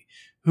lucky.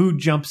 Who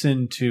jumps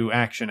into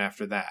action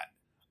after that?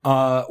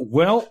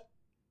 Well,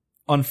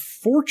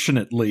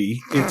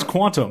 unfortunately, it's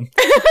Quantum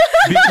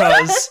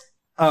because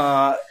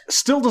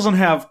still doesn't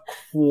have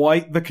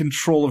quite the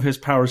control of his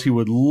powers he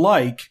would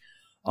like.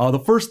 The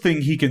first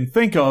thing he can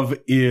think of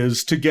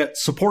is to get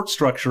support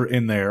structure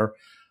in there,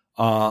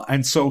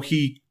 and so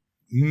he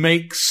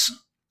makes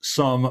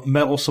some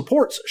metal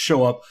supports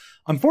show up.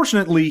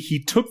 Unfortunately,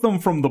 he took them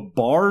from the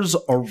bars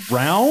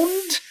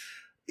around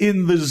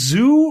in the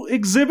zoo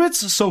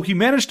exhibits, so he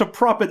managed to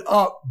prop it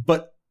up,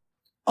 but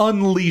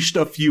unleashed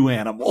a few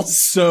animals.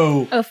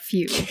 So a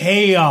few.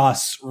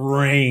 Chaos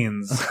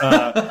reigns.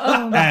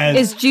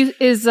 Is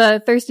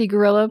Thirsty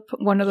Gorilla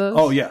one of those?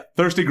 Oh yeah,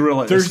 Thirsty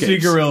Gorilla. Thirsty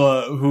escapes.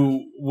 Gorilla,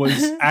 who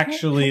was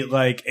actually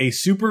like a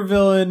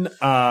supervillain,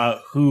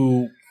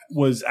 who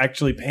was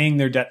actually paying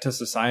their debt to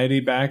society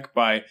back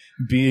by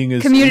being a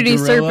community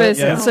gorilla.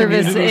 service.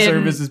 Community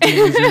service is being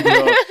a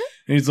superhero. And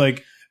he's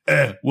like,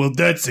 well,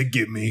 that's a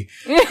gimme.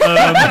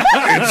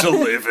 It's a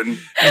living.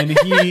 And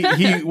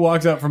he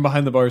walks out from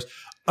behind the bars.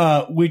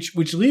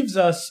 Which leaves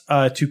us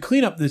to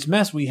clean up this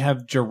mess. We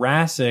have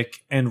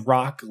Jurassic and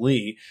Rock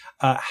Lee.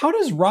 How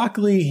does Rock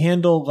Lee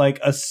handle like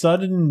a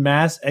sudden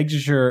mass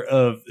exodus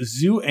of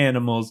zoo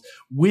animals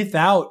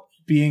without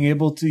being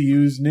able to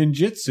use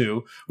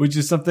ninjutsu, which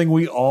is something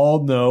we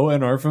all know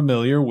and are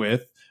familiar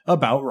with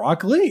about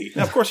Rock Lee?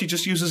 Now, of course, he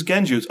just uses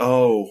genjutsu.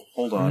 Oh,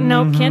 hold on.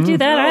 No, can't do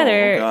that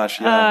either. Oh,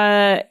 gosh,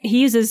 yeah.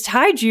 He uses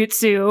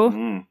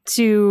taijutsu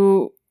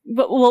to...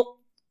 Well,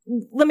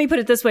 let me put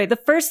it this way. The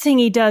first thing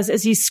he does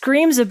is he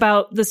screams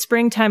about the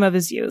springtime of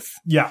his youth.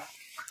 Yeah.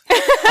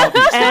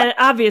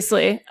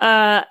 Obviously.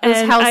 Those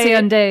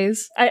halcyon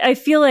days. I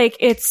feel like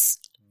it's...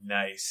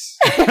 Nice.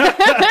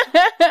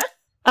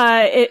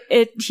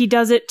 He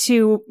does it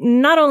to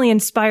not only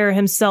inspire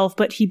himself,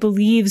 but he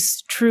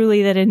believes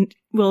truly that it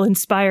will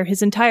inspire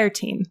his entire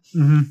team.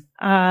 Mm-hmm.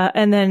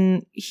 And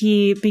then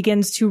he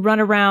begins to run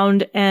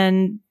around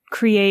and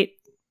create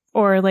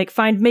or like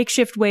find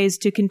makeshift ways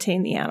to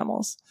contain the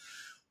animals.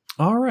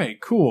 All right,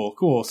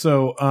 cool.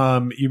 So,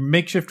 you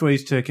makeshift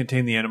ways to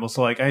contain the animals.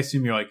 So, like, I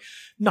assume you're like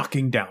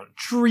knocking down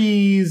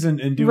trees and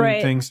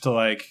doing things to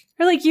like,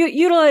 or like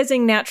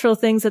utilizing natural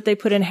things that they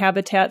put in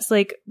habitats.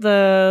 Like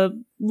the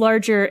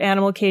larger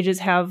animal cages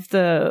have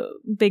the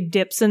big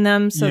dips in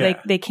them, so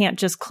they can't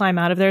just climb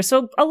out of there.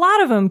 So a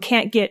lot of them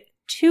can't get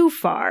too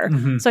far.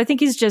 Mm-hmm. So I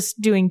think he's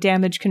just doing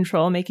damage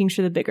control, making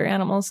sure the bigger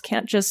animals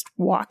can't just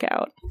walk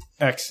out.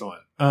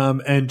 Excellent.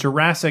 And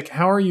Jurassic,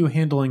 how are you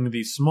handling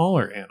these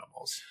smaller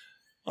animals?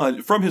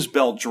 From his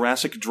belt,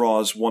 Jurassic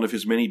draws one of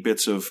his many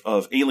bits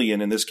of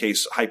alien, in this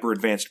case,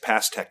 hyper-advanced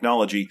past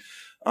technology,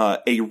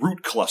 a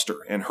root cluster,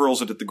 and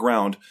hurls it at the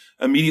ground,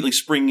 immediately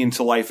springing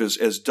into life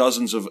as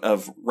dozens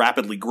of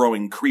rapidly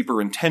growing creeper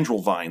and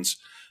tendril vines,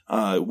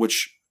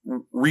 which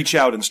reach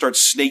out and start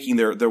snaking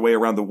their way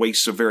around the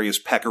waists of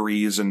various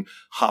peccaries and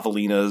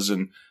javelinas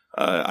and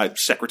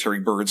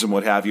secretary birds and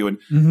what have you,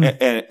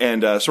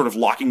 and sort of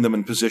locking them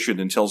in position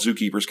until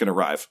zookeepers can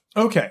arrive.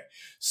 Okay.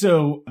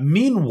 So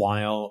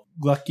meanwhile,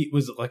 Lucky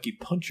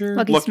Puncher?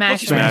 Lucky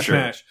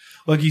Smasher.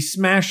 Lucky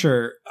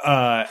Smasher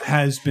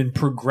has been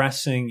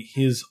progressing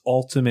his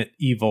ultimate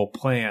evil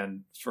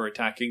plan for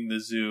attacking the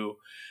zoo,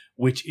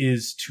 which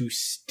is to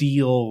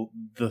steal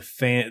the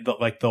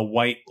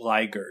white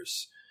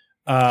ligers.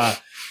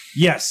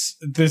 Yes,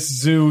 this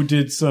zoo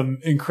did some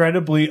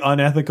incredibly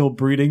unethical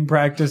breeding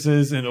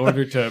practices in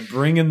order to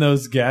bring in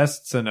those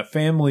guests, and a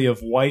family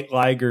of white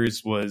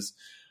ligers was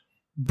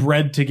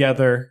bred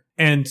together,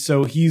 and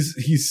so he's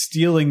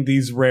stealing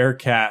these rare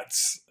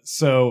cats.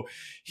 So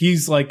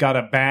he's like got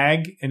a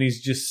bag, and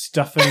he's just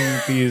stuffing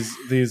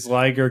these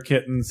liger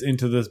kittens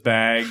into this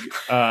bag.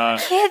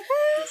 Kittens?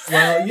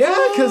 Well,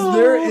 yeah, because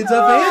it's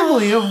a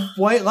family of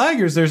white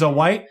ligers. There's a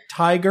white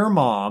tiger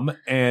mom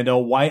and a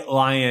white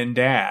lion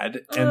dad,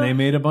 and they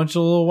made a bunch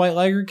of little white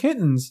liger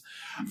kittens.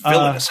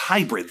 Villainous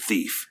hybrid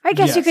thief. I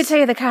guess you could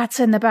say the cat's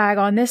in the bag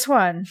on this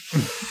one.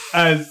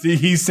 As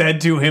he said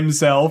to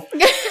himself,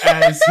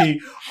 as he...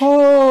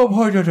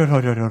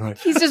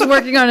 He's just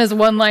working on his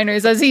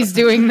one-liners as he's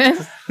doing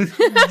this.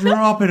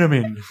 Dropping them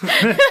in.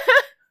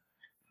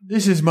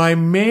 This is my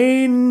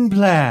main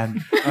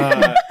plan.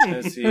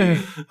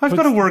 I've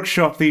got to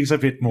workshop these a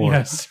bit more.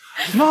 Yes.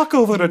 Knock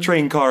over a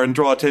train car and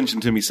draw attention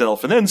to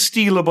myself, and then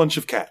steal a bunch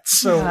of cats.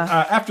 So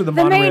after the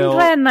main monorail...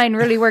 plan line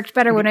really worked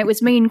better when it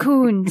was Maine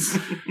Coons.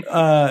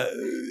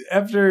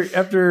 After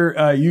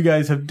you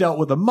guys have dealt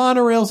with the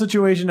monorail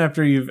situation,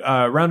 after you've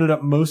rounded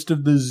up most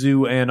of the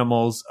zoo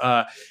animals,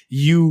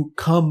 you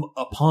come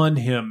upon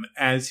him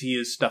as he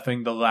is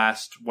stuffing the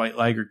last white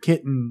liger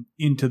kitten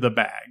into the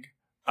bag.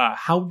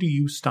 How do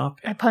you stop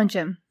him? I punch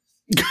him.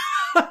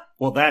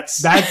 Well,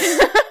 that's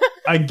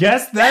I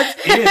guess that's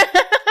it.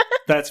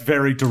 That's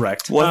very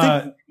direct. Well,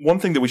 I think one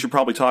thing that we should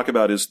probably talk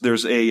about is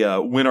there's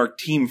a when our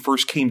team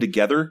first came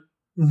together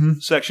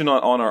section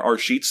on our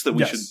sheets that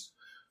we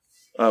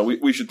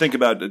should think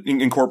about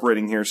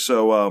incorporating here.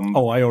 So,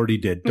 I already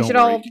did. We Don't should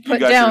worry. all put You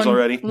got down yours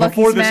already? Lucky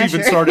Before this Smasher.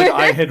 even started,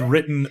 I had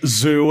written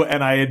zoo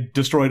and I had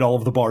destroyed all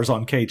of the bars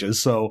on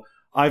cages. So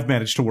I've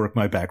managed to work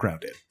my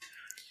background in.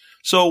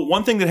 So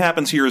one thing that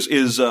happens here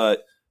is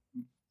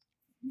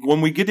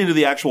when we get into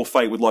the actual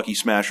fight with Lucky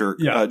Smasher,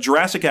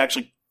 Jurassic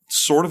actually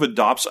sort of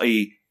adopts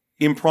a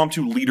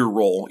impromptu leader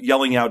role,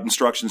 yelling out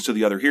instructions to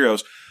the other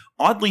heroes.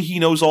 Oddly, he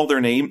knows all their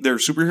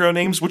superhero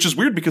names, which is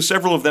weird because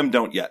several of them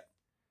don't yet.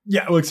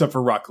 Yeah, well, except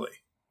for Rock Lee.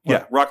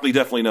 Yeah, Rock Lee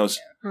definitely knows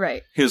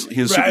his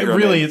superhero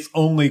really, name. it's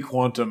only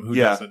Quantum who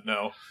doesn't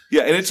know.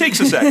 Yeah, and it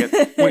takes a second.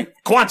 Wait,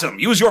 Quantum,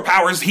 use your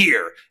powers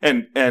here.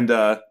 And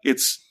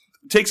it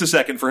takes a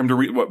second for him to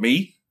read,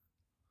 me?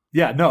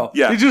 Yeah, no.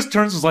 Yeah. He just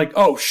turns and is like,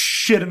 oh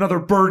shit, another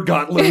bird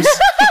got loose.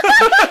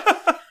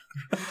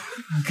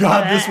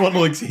 God, this one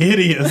looks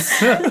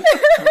hideous. All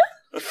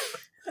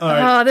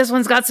right. Oh, this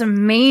one's got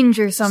some mange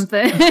or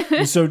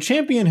something. So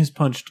Champion has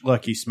punched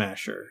Lucky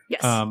Smasher.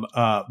 Yes.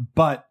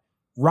 But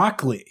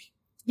Rock Lee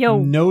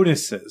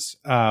notices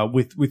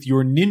with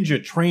your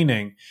ninja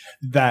training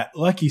that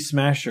Lucky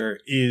Smasher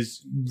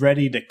is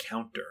ready to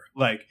counter.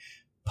 Like,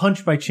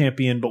 punched by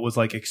Champion, but was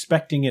like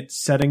expecting it,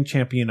 setting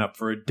Champion up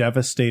for a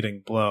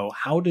devastating blow.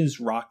 How does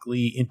Rock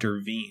Lee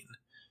intervene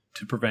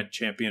to prevent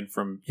Champion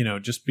from,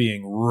 just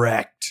being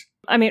wrecked?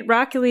 I mean,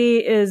 Rock Lee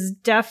is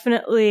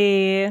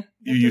definitely...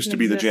 You used to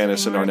be the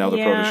Janice and are now the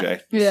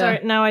protege. Yeah. Sorry,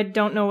 now I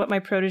don't know what my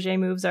protege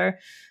moves are.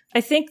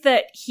 I think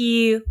that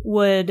he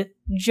would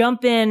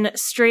jump in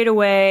straight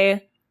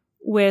away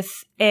with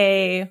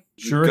a...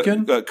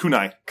 Shuriken?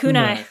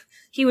 Kunai.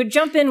 He would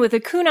jump in with a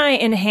kunai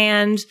in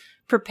hand,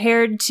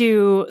 prepared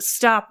to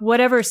stop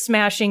whatever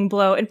smashing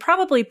blow, and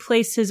probably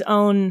place his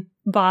own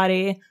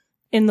body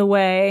in the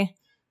way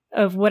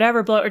of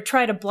whatever blow, or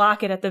try to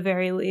block it at the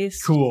very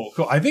least. Cool.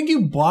 I think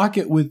you block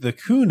it with the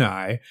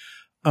kunai,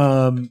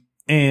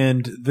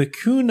 and the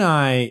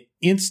kunai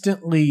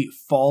instantly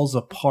falls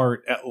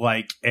apart at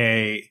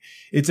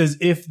it's as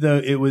if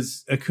it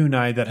was a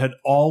kunai that had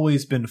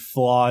always been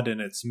flawed in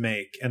its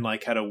make and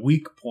had a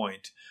weak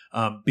point,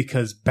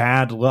 because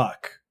bad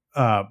luck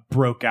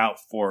broke out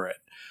for it.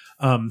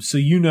 So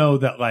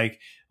that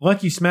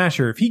Lucky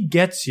Smasher, if he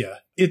gets you,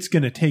 it's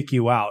going to take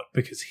you out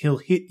because he'll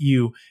hit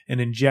you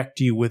and inject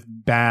you with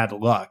bad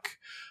luck.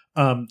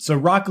 So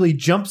Rock Lee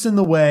jumps in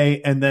the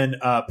way and then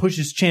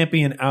pushes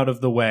Champion out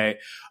of the way.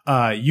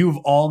 You've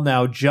all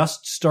now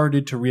just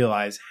started to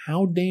realize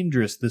how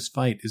dangerous this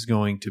fight is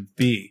going to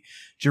be.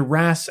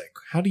 Jurassic,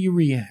 how do you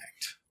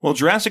react? Well,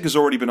 Jurassic has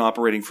already been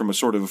operating from a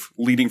sort of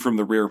leading from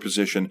the rear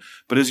position,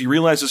 but as he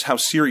realized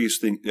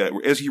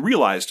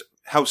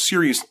how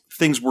serious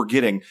things were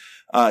getting,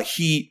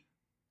 he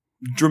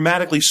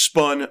dramatically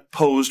spun,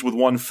 posed with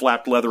one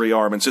flapped leathery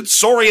arm, and said,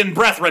 "Saurian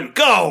brethren,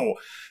 go!"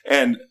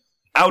 And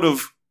out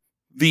of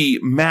the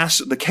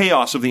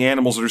chaos of the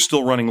animals that are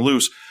still running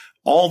loose,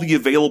 all the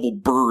available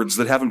birds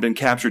that haven't been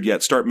captured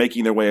yet start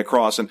making their way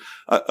across, and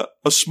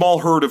a small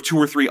herd of 2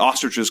 or 3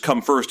 ostriches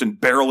come first and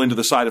barrel into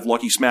the side of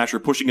Lucky Smasher,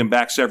 pushing him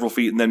back several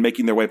feet and then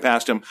making their way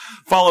past him,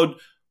 followed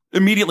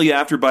immediately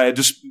after by a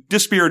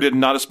dispirited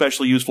and not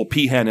especially useful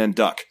peahen and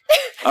duck.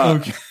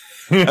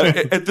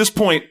 At this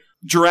point,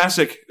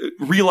 Jurassic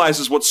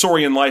realizes what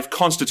Saurian life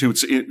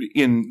constitutes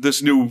in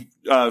this new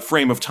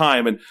frame of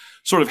time and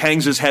sort of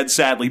hangs his head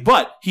sadly,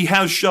 but he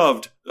has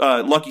shoved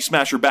Lucky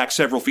Smasher back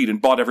several feet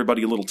and bought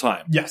everybody a little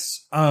time.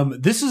 Yes.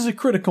 This is a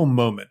critical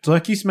moment.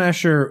 Lucky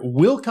Smasher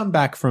will come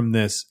back from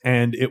this,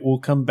 and it will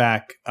come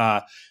back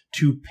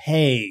to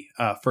pay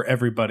for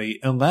everybody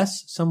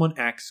unless someone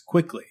acts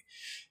quickly.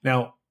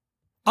 Now,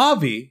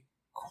 Avi,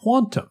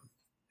 Quantum,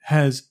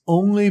 has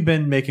only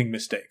been making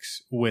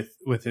mistakes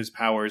with his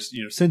powers,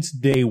 since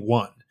day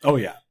one. Oh,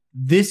 yeah.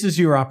 This is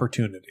your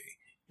opportunity.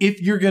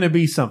 If you're going to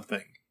be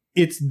something,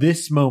 it's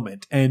this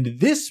moment. And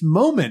this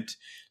moment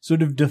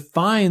sort of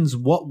defines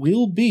what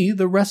will be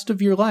the rest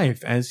of your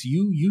life as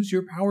you use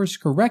your powers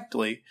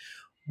correctly.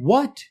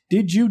 What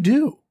did you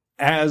do?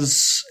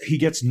 As he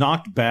gets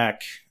knocked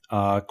back,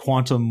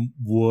 Quantum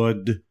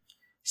would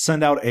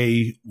send out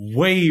a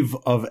wave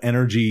of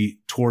energy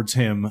towards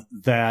him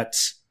that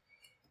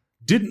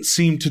didn't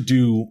seem to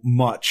do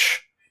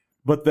much.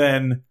 But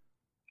then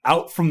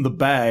out from the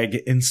bag,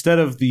 instead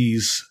of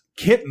these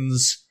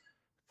kittens,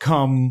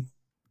 come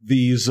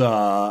these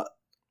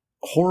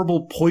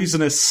horrible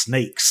poisonous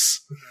snakes.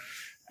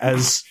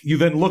 As you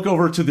then look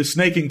over to the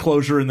snake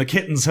enclosure, and the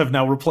kittens have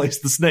now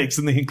replaced the snakes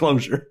in the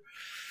enclosure.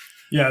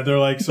 Yeah, they're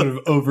like sort of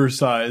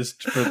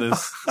oversized for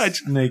this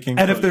snake enclosure.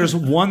 And if there's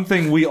one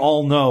thing we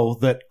all know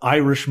that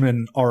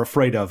Irishmen are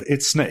afraid of,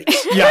 it's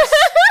snakes. Yes.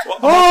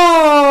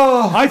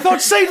 Oh! I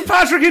thought St.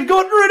 Patrick had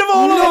gotten rid of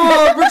all of them!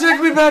 No,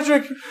 protect me,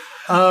 Patrick!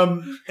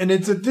 And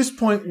it's at this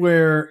point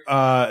where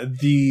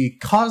the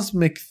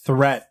cosmic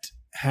threat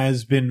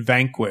has been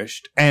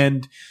vanquished,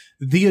 and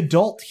the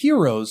adult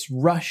heroes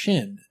rush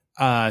in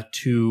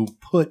to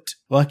put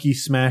Lucky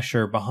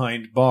Smasher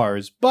behind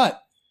bars.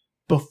 But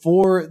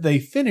before they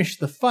finish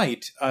the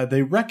fight,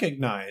 they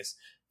recognize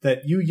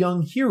that you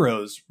young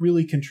heroes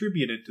really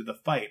contributed to the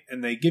fight,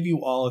 and they give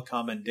you all a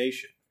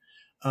commendation.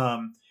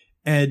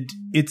 And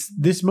it's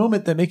this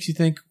moment that makes you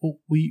think, well,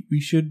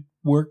 we should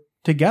work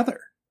together.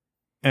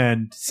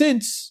 And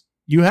since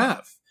you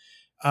have,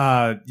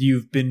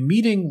 you've been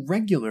meeting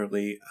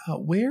regularly,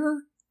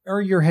 where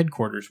are your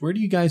headquarters? Where do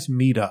you guys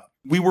meet up?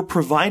 We were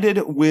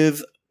provided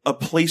with a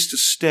place to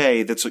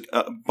stay that's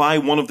by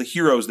one of the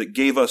heroes that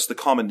gave us the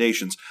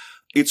commendations.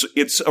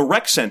 It's a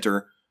rec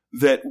center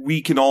that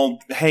we can all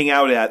hang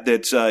out at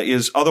that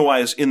is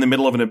otherwise in the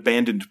middle of an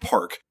abandoned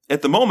park.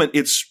 At the moment,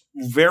 it's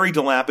very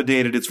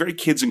dilapidated. It's very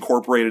kids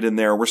incorporated in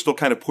there. We're still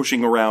kind of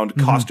pushing around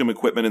costume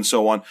equipment and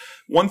so on.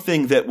 One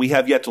thing that we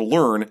have yet to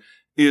learn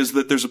is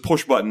that there's a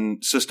push button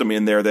system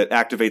in there that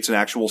activates an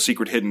actual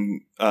secret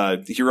hidden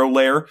hero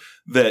lair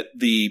that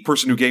the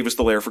person who gave us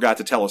the lair forgot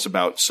to tell us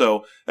about.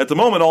 So at the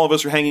moment, all of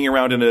us are hanging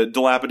around in a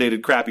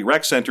dilapidated, crappy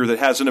rec center that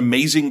has an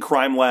amazing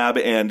crime lab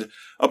and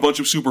a bunch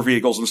of super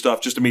vehicles and stuff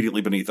just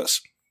immediately beneath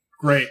us.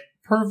 Great.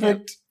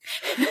 Perfect.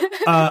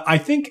 I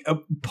think a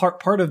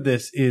part of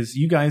this is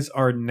you guys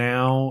are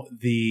now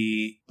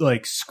the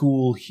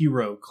school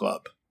hero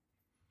club.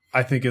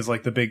 I think is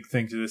the big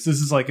thing to this. This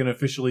is an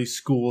officially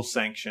school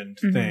sanctioned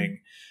thing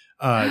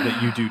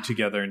that you do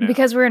together now.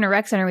 Because we're in a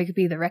rec center, we could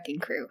be the wrecking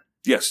crew.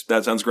 Yes,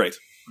 that sounds great.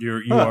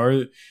 You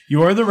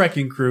are the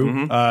wrecking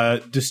crew,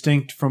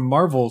 distinct from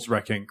Marvel's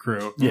wrecking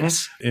crew.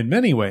 Yes, in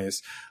many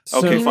ways.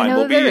 Okay, fine.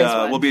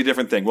 We'll be a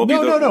different thing. No,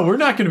 we're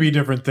not going to be a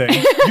different thing.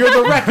 You're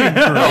the wrecking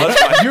crew. No,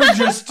 that's fine. You're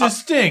just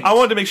distinct. I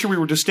wanted to make sure we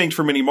were distinct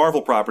from any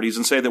Marvel properties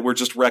and say that we're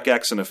just Rec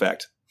X in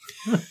effect.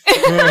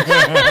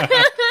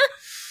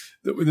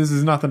 This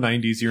is not the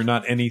 90s. You're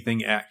not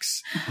anything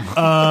X.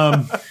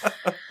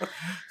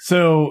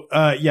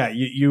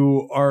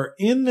 You are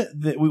in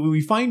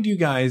we find you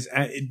guys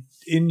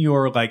in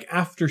your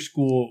after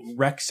school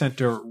rec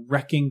center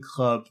wrecking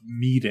club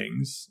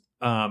meetings,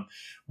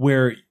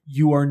 where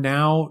you are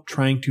now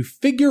trying to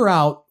figure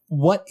out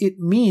what it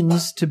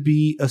means to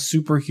be a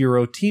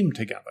superhero team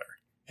together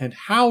and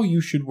how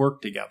you should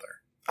work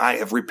together. I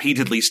have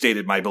repeatedly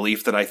stated my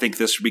belief that I think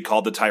this should be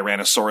called the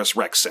Tyrannosaurus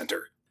Rex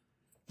Center.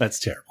 That's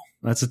terrible.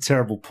 That's a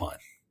terrible pun.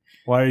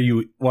 Why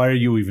are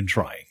you even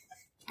trying?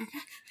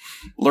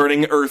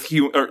 Learning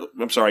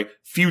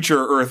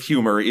future Earth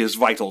humor is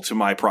vital to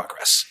my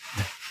progress.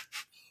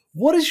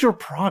 What is your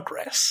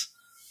progress?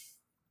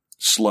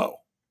 Slow.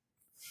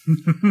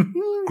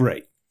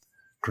 Great.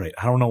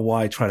 I don't know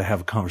why I try to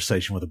have a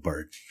conversation with a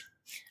bird.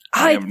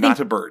 I am not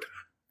a bird.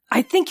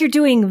 I think you're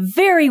doing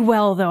very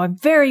well, though. I'm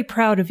very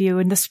proud of you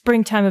in the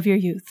springtime of your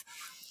youth.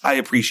 I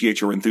appreciate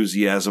your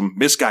enthusiasm,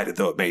 misguided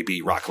though it may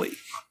be, Rockley.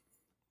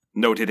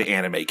 Noted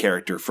anime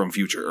character from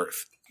future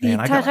Earth. The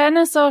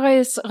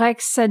Tyrannosaurus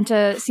Rex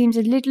Center seems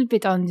a little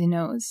bit on the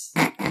nose.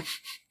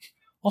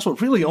 Also,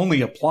 it really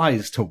only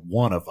applies to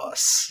one of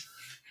us.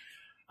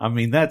 I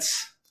mean,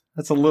 that's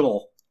a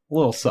little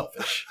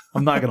selfish.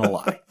 I'm not going to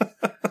lie.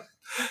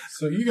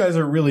 So you guys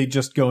are really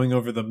just going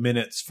over the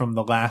minutes from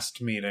the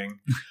last meeting.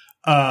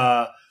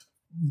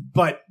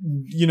 But,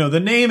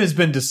 the name has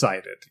been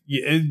decided.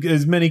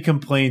 As many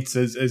complaints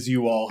as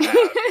you all have.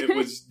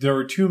 There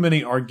were too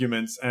many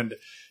arguments, and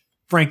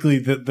frankly,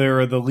 there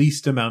are the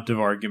least amount of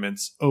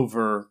arguments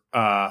over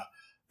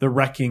the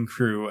wrecking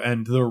crew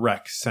and the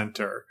rec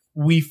center.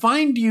 We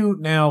find you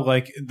now,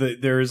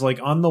 there is,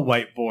 on the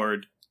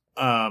whiteboard,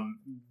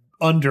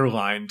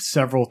 underlined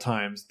several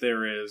times,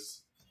 there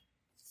is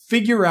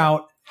figure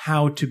out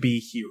how to be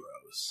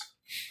heroes.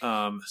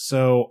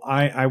 So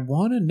I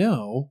want to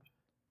know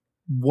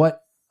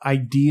what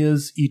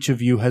ideas each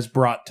of you has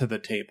brought to the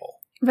table.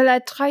 Well, I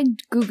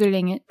tried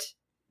Googling it.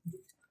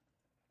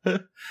 How'd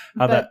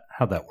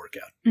that work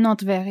out?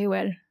 Not very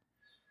well.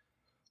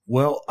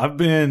 Well, I've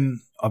been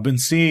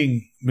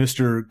seeing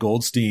Mr.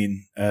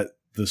 Goldstein at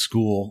the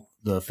school,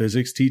 the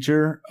physics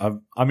teacher.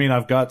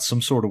 I've got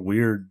some sort of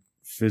weird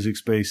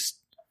physics-based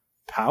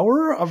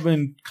power. I've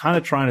been kind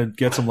of trying to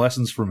get some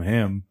lessons from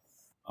him.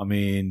 I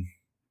mean,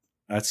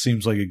 that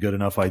seems like a good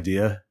enough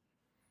idea.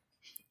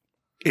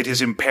 It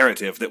is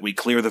imperative that we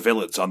clear the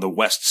villains on the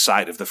west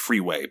side of the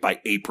freeway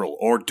by April,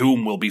 or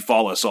doom will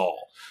befall us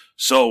all.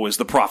 So is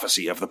the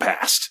prophecy of the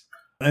past.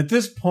 At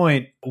this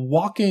point,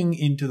 walking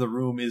into the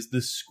room is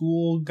the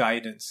school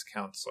guidance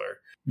counselor,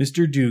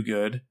 Mr.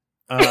 Dogood.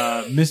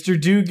 Mr.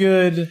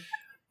 Dogood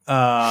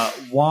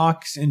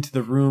walks into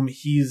the room.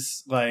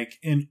 He's like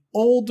an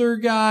older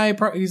guy.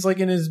 He's like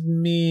in his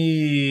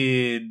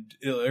mid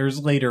or his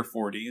later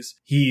 40s.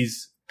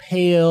 He's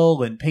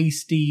pale and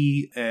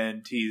pasty,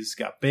 and he's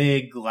got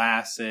big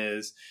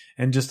glasses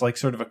and just like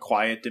sort of a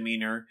quiet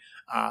demeanor.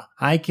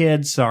 Hi,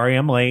 kids. Sorry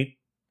I'm late.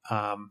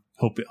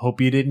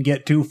 Hope you didn't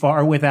get too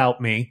far without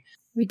me.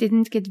 We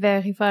didn't get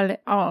very far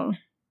at all.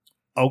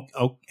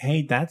 Oh,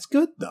 hey, that's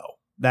good though.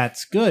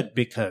 That's good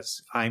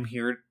because I'm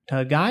here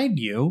to guide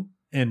you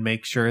and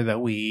make sure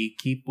that we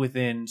keep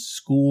within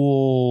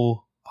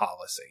school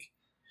policy.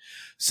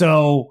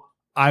 So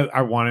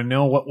I want to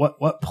know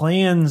what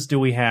plans do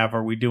we have?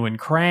 Are we doing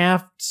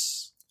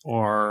crafts,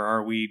 or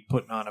are we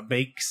putting on a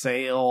bake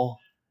sale?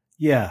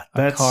 Yeah,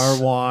 a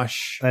car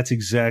wash. That's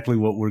exactly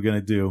what we're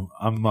gonna do.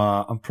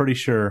 I'm pretty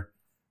sure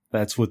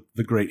that's what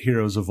the great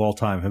heroes of all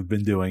time have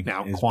been doing.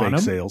 Now, is bake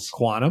sales.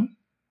 Quantum.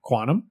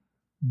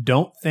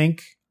 Don't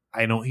think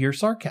I don't hear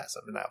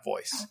sarcasm in that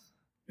voice,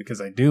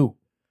 because I do.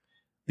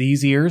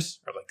 These ears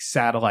are like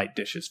satellite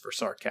dishes for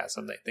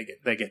sarcasm.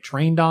 They get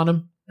trained on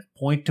them. They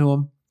point to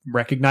them,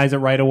 recognize it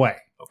right away.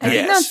 Okay? I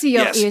did not see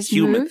your ears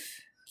move.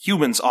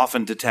 Humans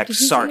often detect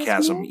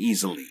sarcasm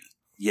easily.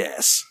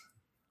 Yes.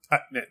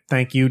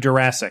 Thank you,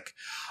 Jurassic.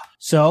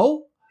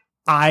 So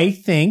I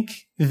think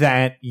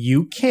that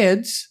you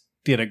kids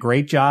did a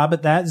great job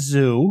at that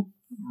zoo.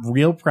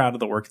 Real proud of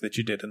the work that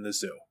you did in the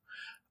zoo.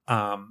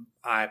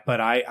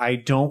 But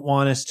I don't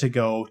want us to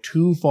go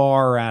too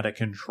far out of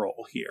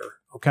control here,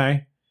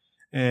 okay?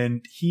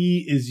 And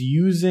he is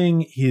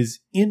using his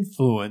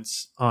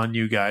influence on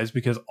you guys,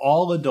 because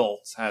all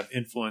adults have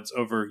influence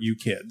over you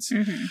kids.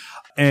 Mm-hmm.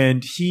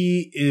 And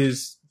he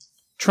is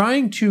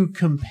trying to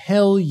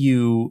compel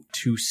you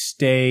to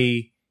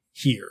stay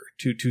here,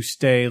 to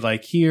stay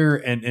like here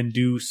and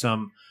do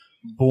some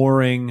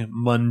boring,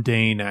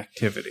 mundane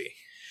activity.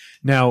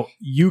 Now,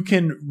 you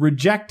can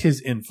reject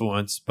his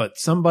influence, but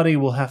somebody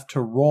will have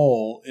to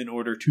roll in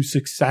order to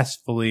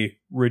successfully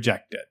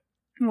reject it.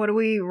 What do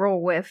we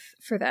roll with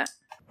for that?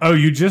 Oh,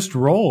 you just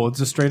roll. It's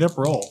a straight up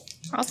roll.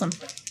 Awesome.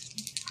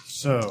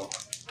 So,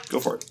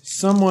 go for it.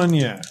 Someone,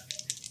 yeah.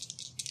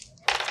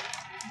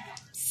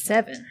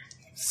 7.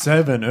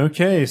 7.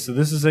 Okay, so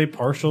this is a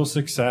partial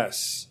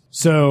success.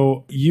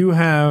 So you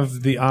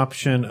have the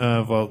option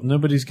of, well,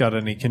 nobody's got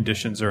any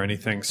conditions or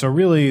anything. So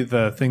really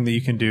the thing that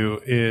you can do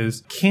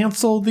is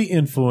cancel the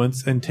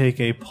influence and take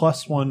a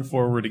 +1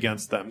 forward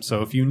against them.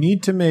 So if you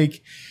need to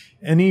make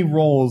any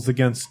rolls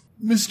against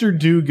Mr.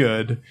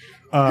 Dogood,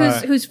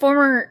 whose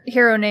former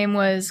hero name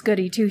was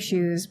Goody Two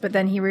Shoes, but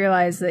then he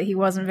realized that he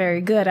wasn't very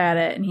good at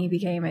it and he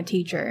became a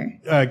teacher.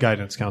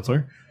 Guidance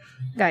counselor.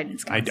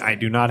 I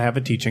do not have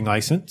a teaching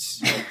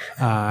license.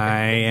 I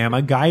am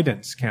a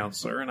guidance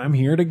counselor, and I'm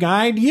here to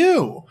guide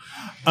you.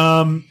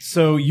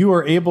 So you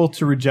are able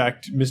to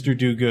reject Mr.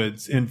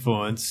 Dogood's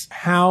influence.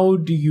 How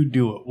do you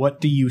do it? What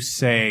do you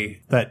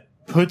say that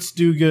puts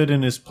Dogood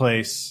in his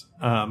place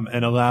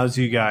and allows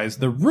you guys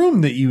the room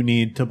that you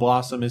need to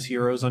blossom as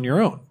heroes on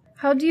your own?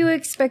 How do you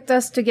expect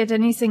us to get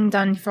anything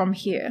done from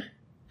here?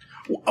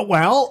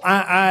 Well,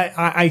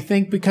 I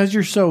think because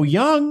you're so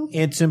young,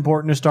 it's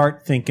important to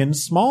start thinking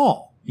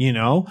small. You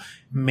know,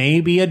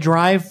 maybe a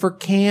drive for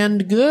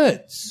canned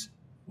goods.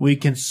 We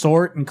can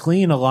sort and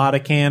clean a lot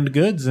of canned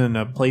goods in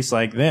a place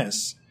like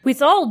this.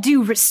 With all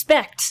due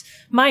respect,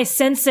 my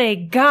sensei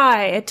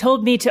Guy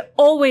told me to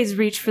always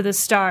reach for the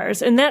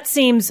stars, and that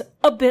seems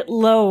a bit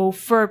low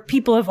for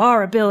people of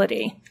our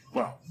ability.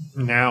 Well,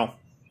 now,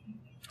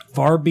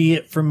 far be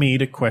it from me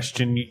to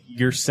question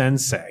your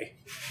sensei,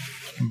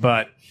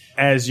 but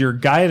as your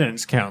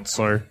guidance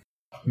counselor,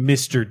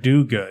 Mr.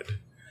 Dogood,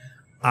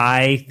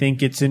 I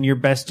think it's in your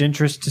best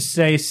interest to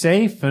stay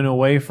safe and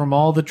away from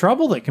all the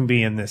trouble that can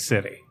be in this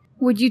city.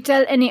 Would you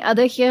tell any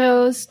other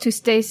heroes to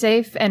stay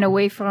safe and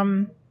away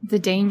from the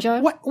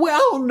danger?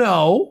 Well,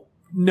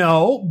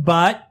 no,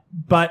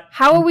 but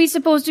How are we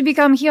supposed to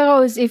become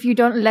heroes if you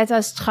don't let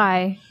us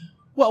try?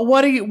 well,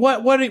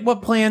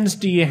 what plans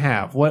do you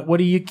have? What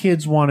do you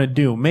kids want to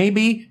do?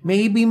 Maybe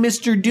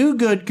Mr.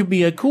 Dogood could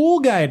be a cool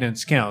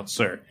guidance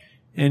counselor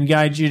and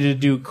guide you to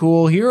do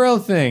cool hero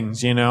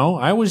things. You know,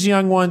 I was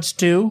young once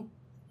too.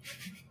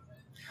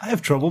 I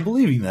have trouble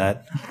believing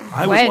that.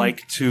 I would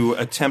like to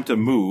attempt a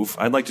move.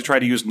 I'd like to try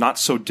to use Not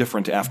So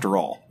Different After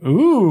All.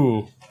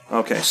 Ooh.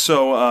 Okay,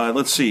 so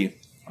let's see.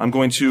 I'm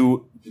going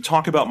to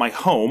talk about my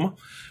home.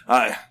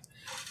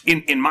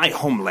 In my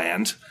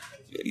homeland,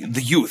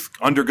 the youth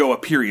undergo a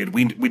period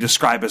we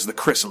describe as the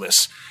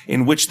chrysalis,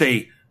 in which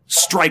they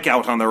strike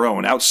out on their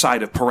own,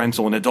 outside of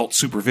parental and adult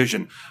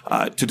supervision,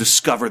 to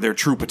discover their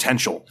true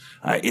potential.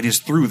 It is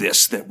through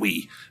this that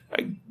we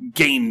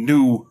gain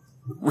new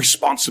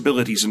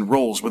responsibilities and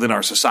roles within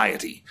our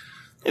society.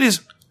 It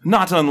is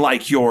not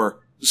unlike your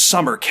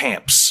summer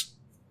camps.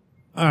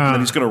 And then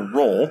he's going to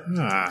roll.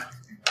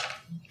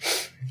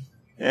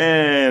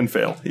 And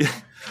fail.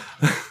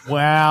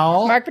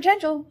 Well, Mark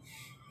potential.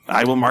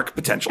 I will mark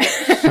potential.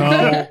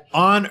 so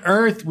on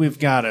Earth, we've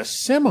got a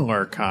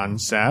similar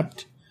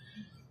concept,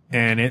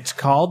 and it's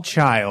called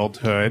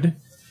childhood.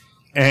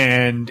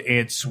 And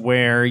it's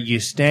where you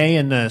stay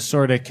in a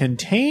sort of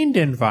contained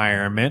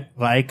environment,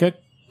 like a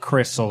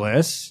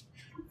chrysalis.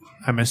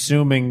 I'm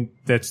assuming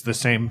that's the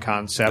same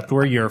concept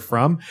where you're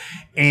from.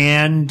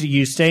 And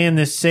you stay in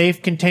this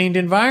safe, contained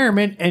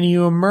environment, and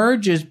you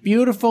emerge as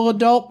beautiful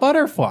adult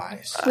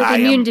butterflies. With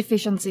immune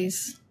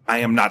deficiencies. I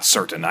am not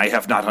certain. I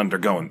have not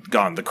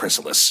gone the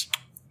chrysalis.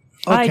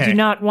 I Okay. do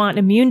not want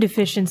immune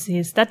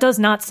deficiencies. That does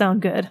not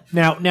sound good.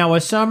 Now,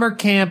 a summer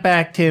camp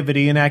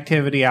activity, an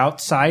activity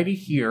outside of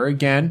here,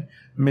 again,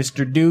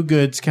 Mr.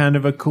 Dogood's kind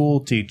of a cool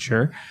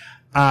teacher.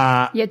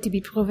 Yet to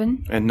be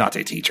proven. And not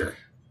a teacher.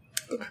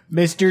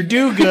 Mr.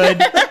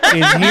 Dogood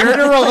is here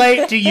to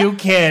relate to you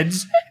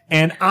kids,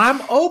 and I'm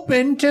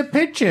open to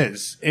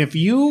pitches. If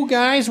you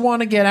guys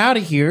want to get out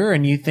of here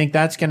and you think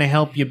that's going to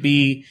help you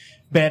be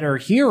better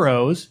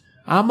heroes,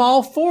 I'm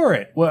all for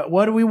it.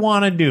 What do we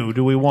want to do?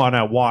 Do we want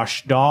to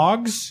wash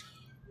dogs?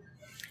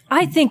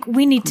 I think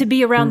we need to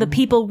be around the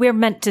people we're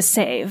meant to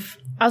save.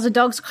 Are the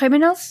dogs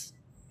criminals?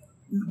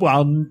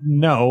 Well,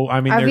 no.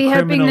 I mean, Are we they're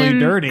helping criminally them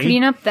dirty.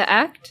 clean up the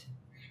act?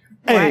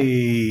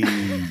 Hey.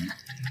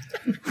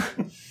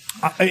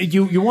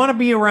 You want to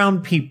be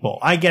around people.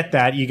 I get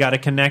that. You got to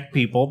connect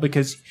people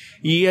because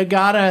you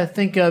got to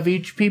think of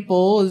each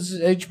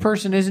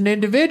person as an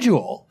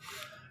individual.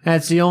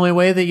 That's the only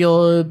way that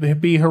you'll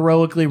be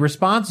heroically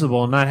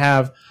responsible and not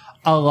have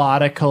a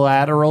lot of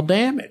collateral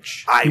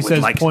damage. I He would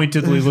says like-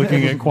 pointedly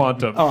looking at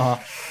Quantum.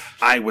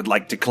 I would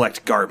like to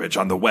collect garbage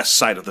on the west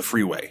side of the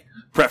freeway,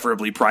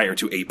 preferably prior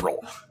to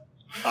April.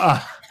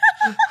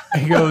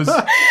 He goes,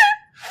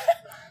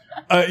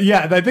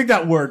 yeah, I think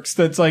that works.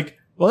 That's like,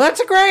 well, that's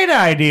a great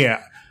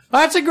idea.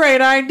 That's a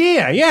great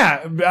idea.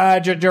 Yeah,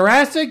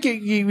 Jurassic,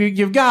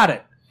 you've got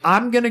it.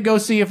 I'm going to go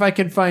see if I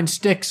can find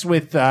sticks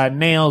with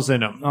nails in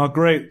them. Oh,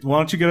 great. Why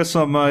don't you get us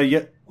some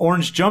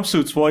orange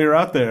jumpsuits while you're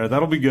out there?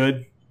 That'll be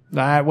good.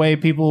 That way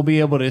people will be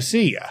able to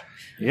see you.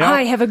 Yeah.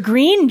 I have a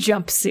green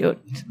jumpsuit.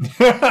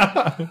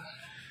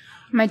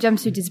 My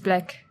jumpsuit is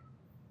black.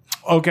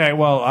 Okay,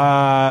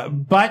 well,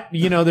 but,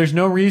 there's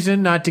no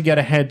reason not to get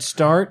a head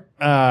start.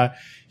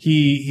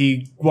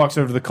 He walks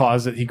over to the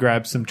closet. He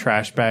grabs some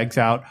trash bags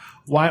out.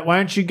 Why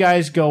don't you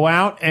guys go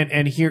out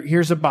and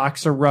here's a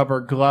box of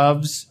rubber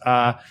gloves.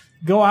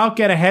 Go out,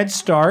 get a head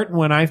start. And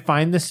when I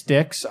find the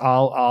sticks,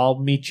 I'll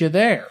meet you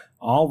there.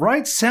 All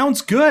right.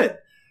 Sounds good.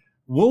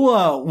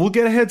 We'll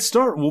get a head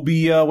start. We'll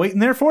be waiting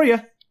there for you.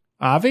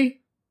 Avi,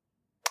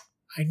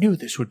 I knew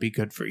this would be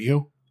good for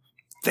you.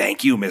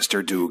 Thank you,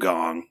 Mr.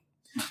 Dugong.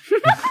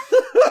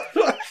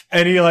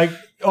 And he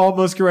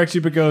almost corrects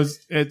you, but goes,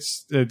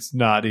 it's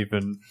not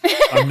even,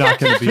 I'm not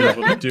going to be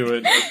able to do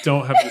it. I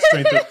don't have the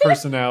strength of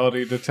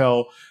personality to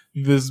tell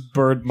this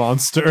bird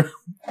monster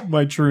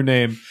my true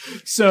name.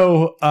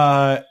 So,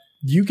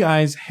 you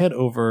guys head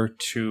over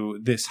to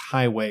this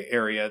highway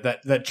area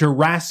that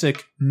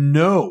Jurassic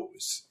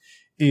knows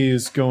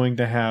is going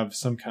to have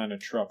some kind of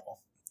trouble.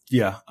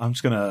 Yeah. I'm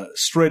just going to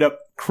straight up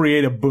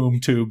create a boom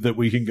tube that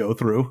we can go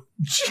through.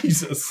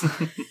 Jesus.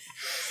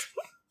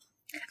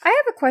 I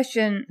have a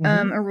question,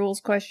 a rules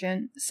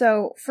question.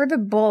 So, for the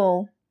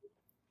bull,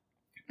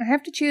 I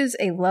have to choose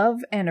a love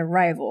and a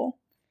rival.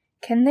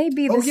 Can they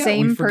be the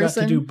same we forgot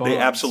person? to do bonds. They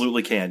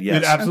absolutely can,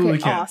 yes. It absolutely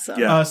Okay, can. awesome.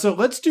 Yeah. So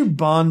let's do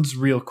bonds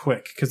real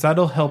quick because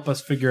that'll help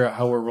us figure out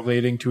how we're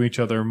relating to each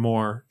other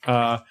more.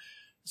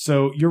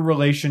 So your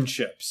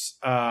relationships,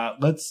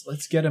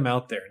 let's get them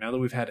out there now that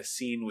we've had a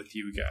scene with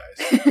you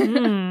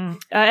guys.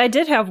 I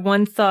did have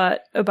one thought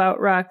about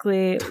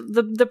Rockley.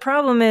 The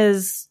problem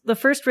is the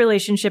first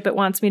relationship it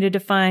wants me to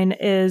define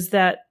is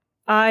that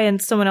I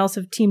and someone else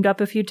have teamed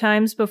up a few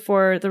times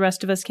before the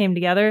rest of us came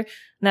together. And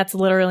that's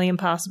literally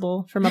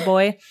impossible for my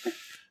boy.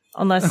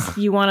 Unless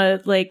you want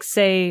to, like,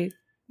 say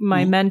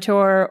my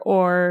mentor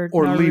or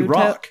Naruto, Lee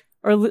Rock.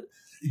 Or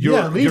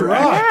Lee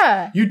Rock.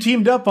 Yeah. You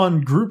teamed up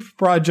on group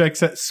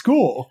projects at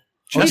school.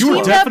 Just You were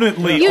one.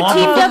 definitely You on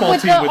teamed the up football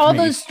with team with all me.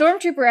 those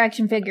Stormtrooper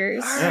action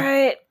figures. all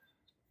right.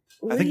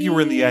 I think you were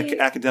in the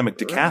academic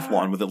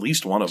decathlon with at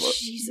least one of us.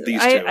 Jesus.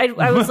 These two.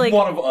 I was like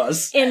one of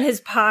us. in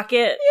his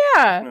pocket.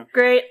 Yeah.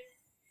 Great.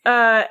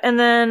 And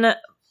then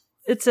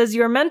it says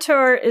your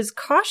mentor is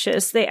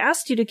cautious. They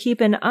asked you to keep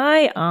an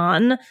eye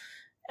on.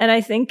 And I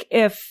think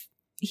if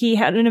he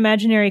had an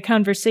imaginary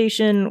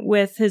conversation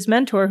with his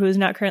mentor, who is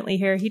not currently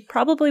here, he'd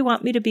probably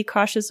want me to be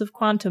cautious of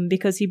Quantum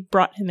because he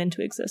brought him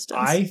into existence.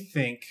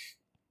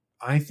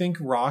 I think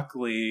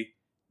Rockley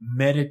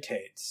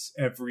meditates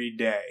every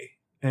day.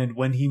 And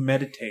when he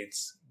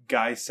meditates,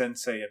 Guy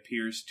Sensei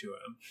appears to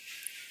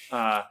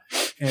him.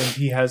 And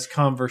he has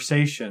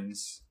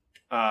conversations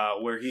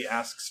where he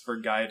asks for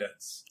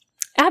guidance.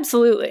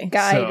 Absolutely.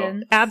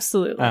 Guidance.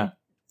 Absolutely.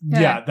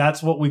 Yeah,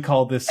 that's what we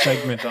call this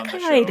segment on the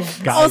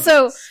Guidance. show.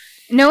 Also,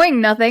 knowing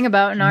nothing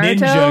about Naruto,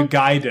 Ninja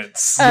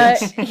guidance.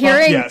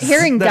 hearing Yes.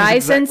 hearing That is Guy exactly what I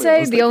Sensei,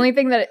 was the only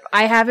thing that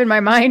I have in my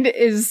mind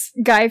is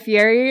Guy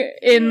Fieri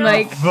in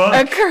like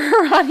Fuck. a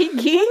karate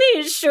gi. Let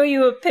me show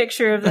you a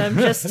picture of them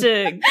just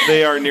to...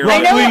 They are nearly.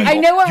 I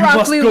know what You Rock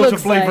must Lee go to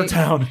looks Flavor like.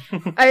 Town.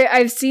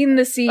 I've seen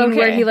the scene Okay.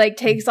 where he like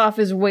takes off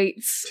his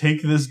weights.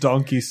 Take this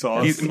donkey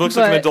sauce. He looks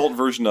like an But- adult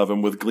version of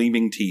him with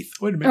gleaming teeth.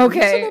 Wait a minute. Okay.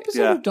 Is this an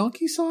episode Yeah. of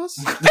donkey sauce?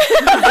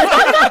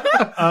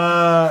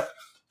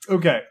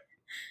 Okay.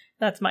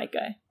 That's my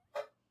guy.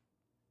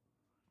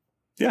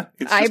 Yeah,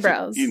 it's just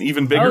Eyebrows. an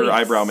even bigger Oh, yes.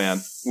 eyebrow man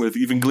with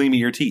even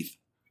gleamier teeth.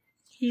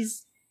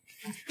 He's...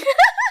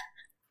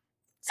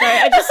 Sorry,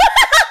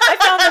 I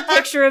found the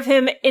picture of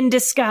him in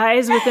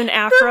disguise with an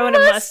afro and a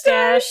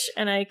mustache,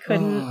 and I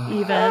couldn't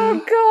even... Oh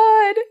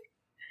God!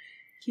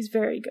 He's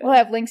very good. We'll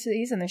have links to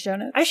these in the show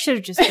notes. I should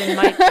have just been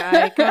Might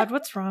Guy. God,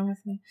 what's wrong with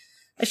me?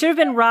 I should have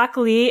been Rock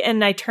Lee,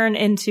 and I turn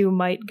into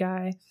Might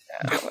Guy.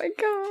 Oh my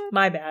God!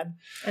 My bad.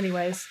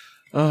 Anyways.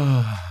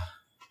 Well,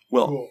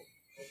 Cool.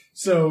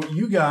 So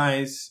you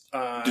guys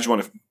did you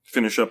want to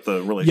finish up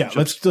the yeah,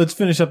 relationships? let's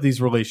finish up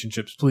these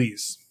relationships,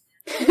 please.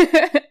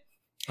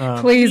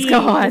 Please,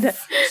 God.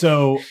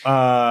 So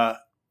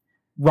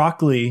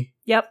Rockley,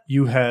 Yep.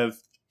 you have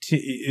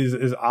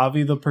is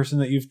Avi the person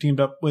that you've teamed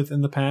up with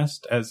in the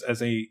past as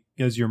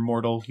your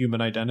mortal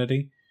human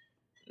identity?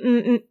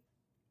 Mm-mm.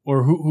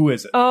 Or who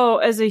is it? Oh,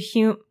 as a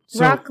human...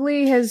 So Rock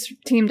Lee has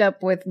teamed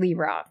up with Lee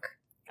Rock.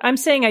 I'm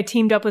saying I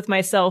teamed up with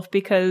myself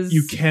because...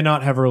 you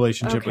cannot have a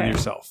relationship with Okay.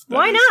 yourself. That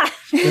Why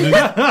is-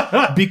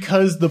 not?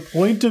 Because the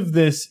point of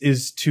this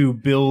is to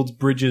build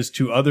bridges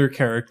to other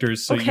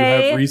characters so you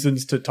Okay. have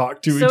reasons to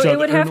talk to So each other. it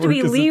would have and to be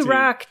work as a Lee team.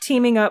 Rock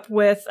teaming up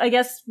with... I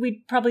guess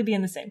we'd probably be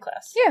in the same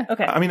class. Yeah.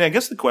 Okay. I mean, I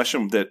guess the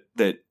question that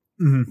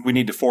Mhm. we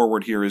need to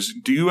forward here is: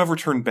 do you ever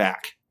turn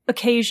back?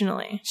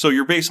 Occasionally. So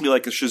you're basically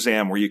like a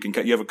Shazam, where you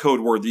have a code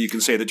word that you can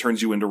say that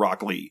turns you into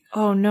Rock Lee.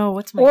 Oh no,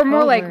 what's my Or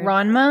more code like word?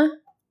 Ranma.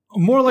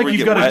 More like Or you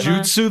you've get got a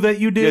wet. jutsu that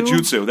you do. Yeah,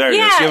 jutsu. There it is.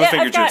 Yeah, You have a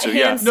finger I've got jutsu.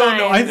 Yeah. hands. No,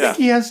 I Signs. think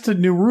he has to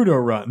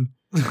Naruto run.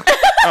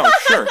 Oh,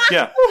 sure.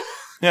 Yeah.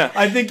 Yeah.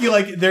 I think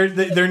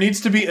there needs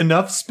to be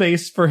enough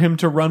space for him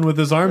to run with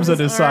his arms at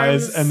his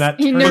size, arms. and that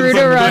He turns him into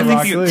Naruto runs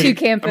Rock you- Lee. to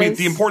campus. I mean,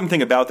 the important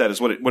thing about that is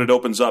what it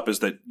opens up is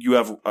that you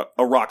have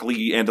a Rock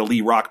Lee and a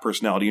Lee Rock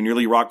personality, and your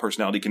Lee Rock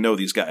personality can know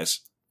these guys.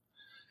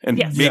 And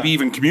Yes. maybe Yeah.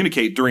 even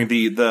communicate during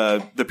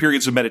the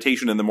periods of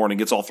meditation in the morning.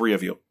 It's all three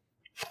of you.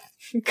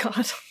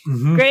 God.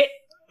 Mhm. Great.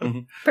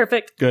 Mhm.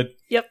 Perfect. Good.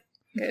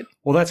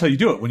 Well, that's how you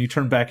do it. When you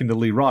turn back into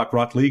Lee Rock,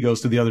 Rock Lee goes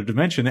to the other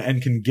dimension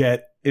and can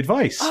get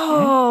advice.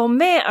 Oh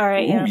man. All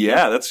right. Ooh,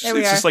 yeah, that's There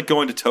we it's just are. like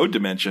going to Toad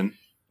Dimension.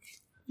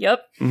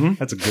 Yep.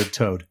 That's a good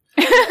toad.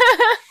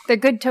 They're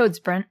good toads,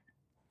 Brent.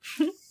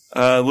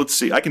 Let's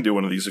see. I can do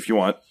one of these if you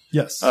want.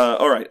 Yes.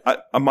 All right.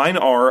 Mine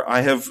are.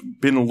 I have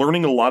been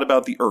learning a lot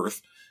about the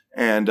Earth,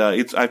 and I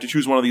have to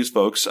choose one of these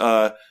folks.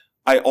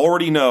 I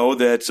already know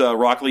that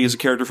Rock Lee is a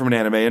character from an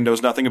anime and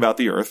knows nothing about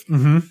the Earth.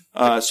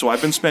 Mm-hmm. So I've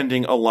been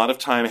spending a lot of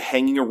time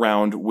hanging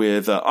around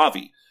with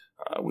Avi,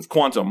 with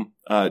Quantum,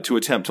 to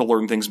attempt to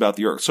learn things about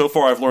the Earth. So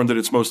far, I've learned that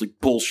it's mostly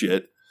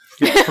bullshit.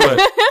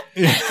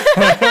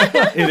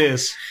 It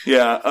is.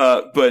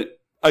 Yeah, but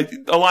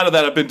a lot of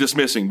that I've been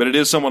dismissing. But it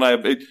is someone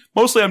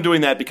mostly I'm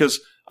doing that because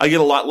I get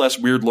a lot less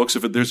weird looks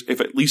if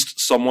at least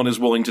someone is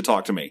willing to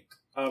talk to me.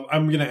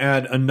 I'm going to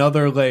add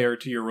another layer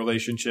to your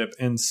relationship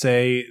and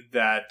say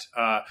that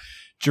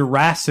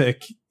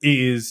Jurassic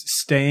is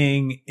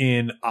staying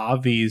in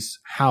Avi's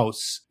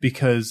house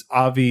because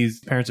Avi's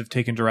parents have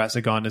taken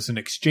Jurassic on as an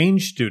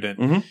exchange student,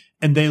 Mhm.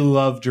 and they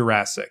love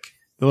Jurassic.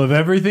 They love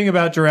everything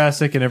about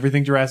Jurassic and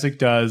everything Jurassic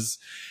does.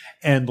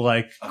 and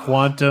like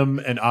Quantum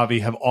and Avi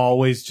have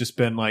always just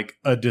been like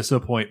a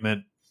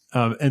disappointment.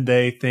 And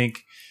they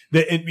think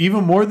that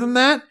even more than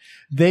that,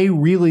 they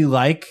really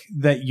like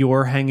that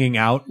you're hanging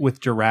out with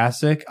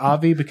Jurassic,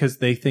 Avi, because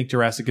they think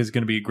Jurassic is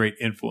going to be a great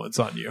influence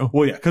on you.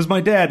 Well, yeah, because my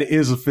dad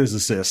is a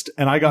physicist,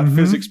 and I got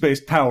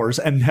physics-based powers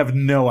and have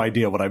no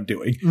idea what I'm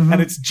doing.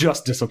 And it's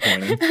just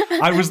disappointing.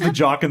 I was the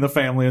jock in the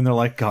family, and they're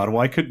like, God,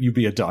 why couldn't you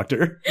be a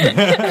doctor?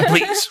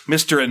 Please,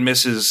 Mr. and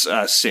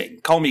Mrs.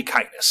 Singh, call me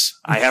Kindness.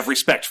 I have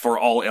respect for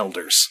all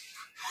elders.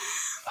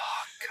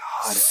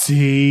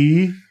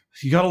 See?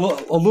 You got a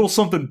little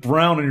something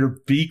brown in your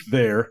beak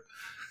there.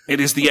 It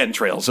is the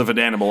entrails of an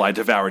animal I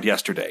devoured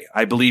yesterday.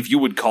 I believe you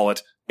would call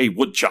it a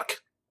woodchuck.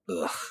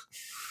 Ugh.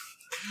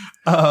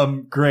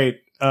 Great.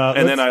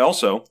 And then I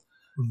also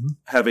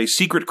have a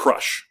secret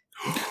crush.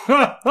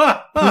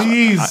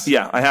 Please.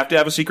 Yeah, I have to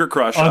have a secret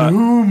crush. On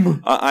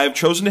whom? I have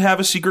chosen to have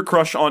a secret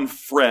crush on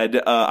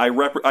Fred.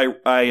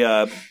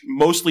 I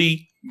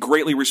mostly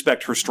greatly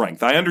respect her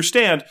strength. I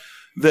understand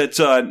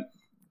that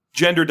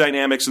gender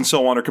dynamics and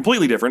so on are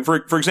completely different.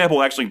 For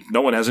example, actually,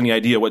 no one has any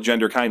idea what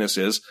gender kindness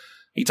is.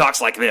 He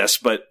talks like this,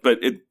 but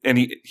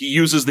he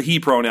uses the he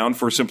pronoun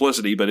for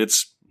simplicity, but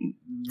it's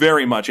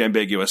very much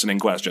ambiguous and in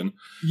question.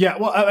 Yeah,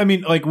 well, I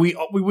mean, like we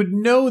would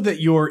know that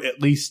you're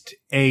at least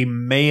a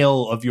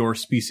male of your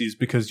species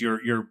because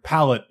your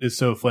palette is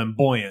so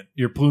flamboyant.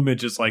 Your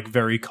plumage is like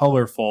very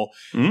colorful,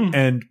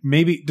 and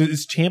maybe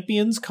is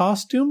Champion's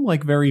costume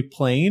like very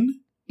plain?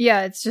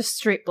 Yeah, it's just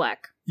straight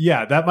black.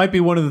 Yeah, that might be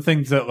one of the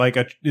things that like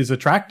is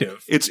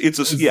attractive.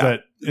 That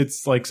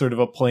it's like sort of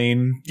a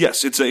plain.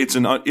 Yes, it's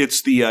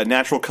the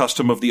natural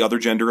custom of the other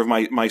gender of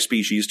my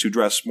species to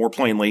dress more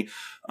plainly.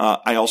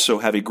 I also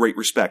have a great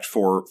respect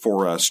for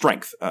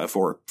strength,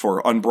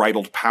 for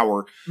unbridled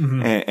power,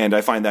 and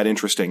I find that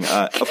interesting.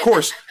 Of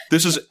course,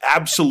 this is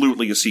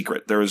absolutely a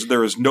secret. There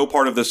is no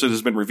part of this that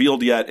has been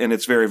revealed yet, and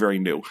it's very, very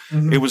new.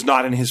 It was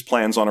not in his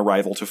plans on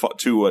arrival to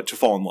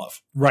fall in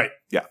love. Right.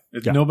 Yeah.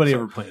 Nobody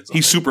ever plans on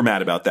He's super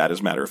mad about that, as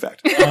a matter of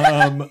fact.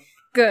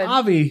 Good.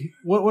 Avi,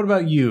 what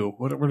about you?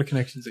 What are the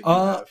connections that you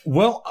have?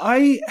 Well,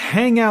 I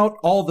hang out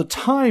all the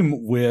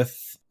time with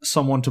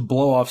someone to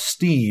blow off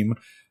steam,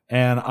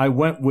 and I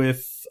went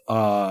with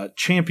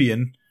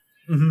Champion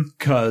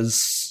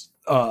because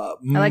I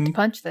like to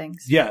punch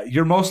things. Yeah,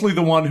 you're mostly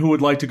the one who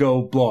would like to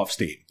go blow off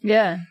steam.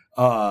 Yeah.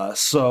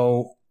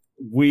 So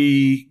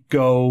we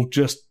go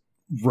just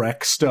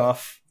wreck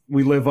stuff.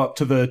 We live up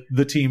to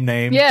the team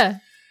name. Yeah.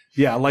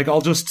 Yeah, like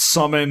I'll just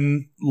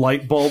summon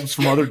light bulbs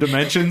from other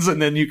dimensions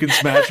and then you can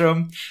smash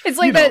them. It's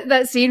like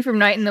that scene from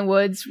Night in the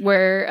Woods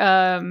where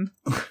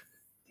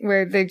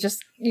they're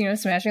just,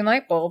 smashing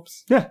light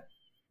bulbs. Yeah,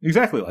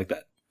 exactly like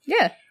that.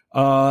 Yeah.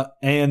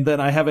 And then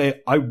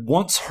I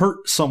once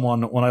hurt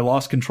someone when I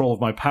lost control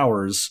of my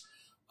powers,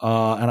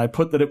 and I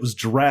put that it was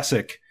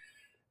Jurassic,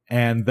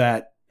 and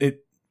that it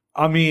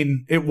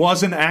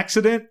was an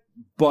accident,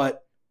 but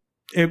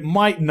it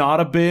might not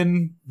have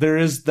been. There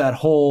is that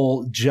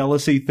whole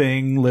jealousy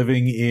thing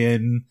living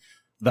in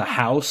the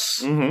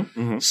house.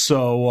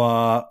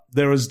 So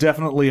there was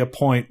definitely a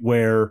point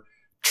where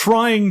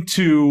trying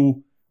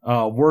to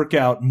work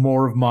out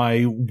more of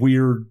my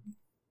weird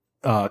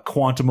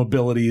quantum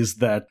abilities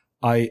that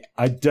I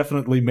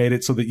definitely made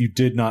it so that you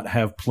did not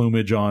have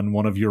plumage on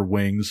one of your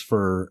wings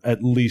for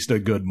at least a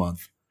good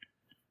month.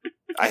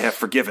 I have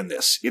forgiven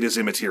this. It is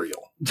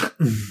immaterial.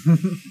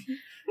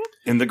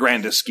 In the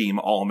grandest scheme,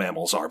 all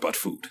mammals are but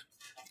food.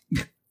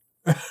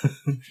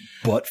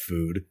 But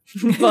food.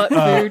 But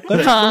food.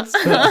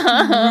 Let's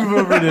move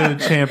over to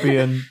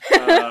Champion.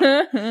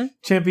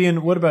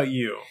 Champion, what about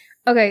you?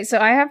 Okay, so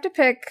I have to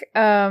pick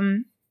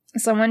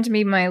someone to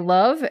be my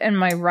love and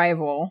my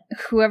rival.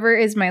 Whoever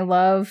is my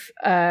love,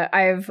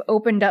 I've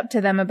opened up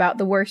to them about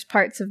the worst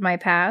parts of my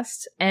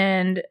past,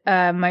 and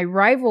my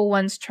rival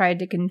once tried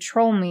to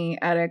control me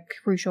at a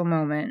crucial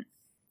moment.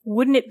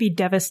 Wouldn't it be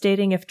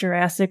devastating if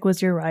Jurassic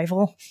was your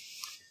rival?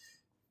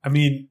 I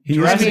mean,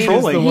 Jurassic is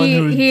the one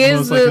who he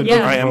is most likely to be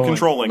I am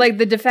controlling. like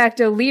the de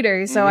facto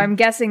leader, so I'm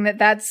guessing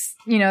that's,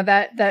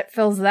 that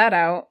fills that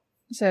out.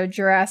 So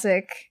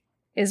Jurassic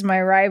is my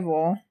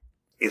rival.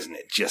 Isn't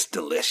it just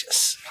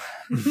delicious?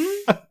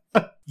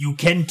 You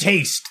can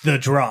taste the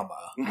drama.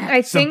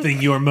 I think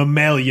Something your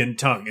mammalian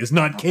tongue is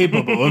not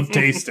capable of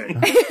tasting.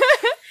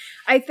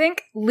 I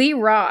think Lee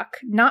Rock,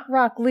 not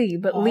Rock Lee,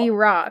 but Lee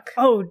Rock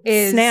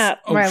is snap.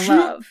 my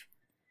love.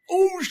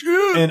 Oh,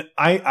 shit! And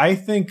I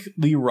think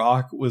Lee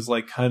Rock was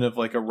like kind of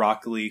like a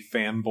Rock Lee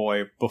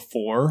fanboy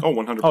before. Oh,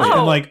 100%.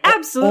 And like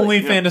absolutely.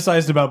 only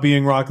fantasized about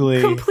being Rock Lee.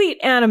 Complete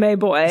anime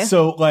boy.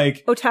 So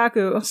like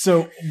Otaku.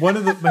 So one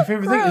of my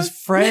favorite things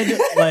is Fred.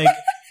 Like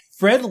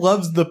Fred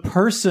loves the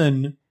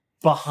person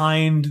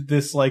behind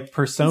this like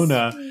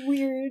persona.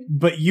 Weird.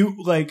 But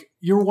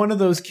you're one of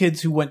those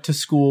kids who went to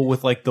school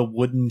with like the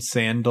wooden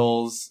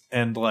sandals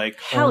and like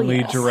Hell only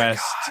yes.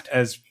 dressed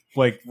as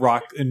like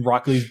Rock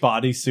Lee's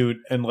bodysuit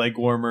and leg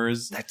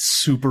warmers. That's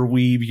super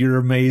weeb. You're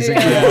amazing.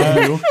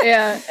 Yeah.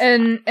 Yeah,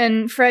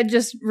 and Fred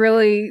just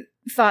really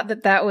thought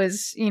that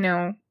was,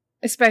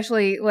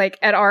 especially like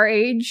at our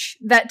age,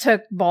 that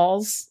took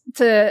balls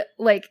to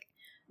like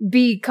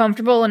be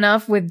comfortable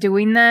enough with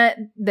doing that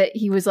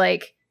he was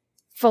like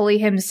fully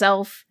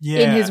himself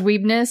in his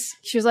weebness.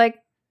 She was like,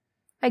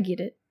 I get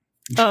it.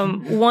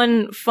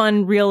 One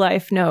fun real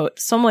life note.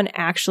 Someone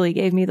actually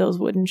gave me those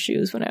wooden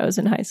shoes when I was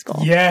in high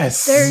school.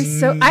 Yes.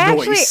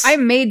 I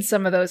made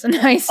some of those in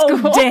high school.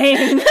 Oh,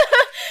 dang.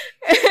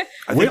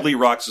 I think Lee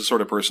Rock's the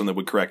sort of person that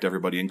would correct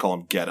everybody and call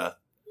him Geta.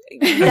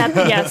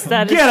 Yes,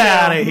 that is Get true.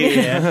 out of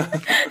here.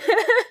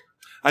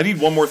 I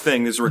need one more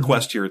thing. There's a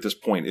request here at this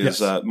point.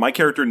 Is my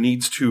character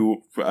needs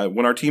to,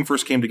 when our team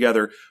first came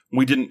together,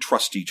 we didn't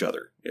trust each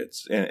other.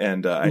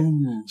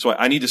 So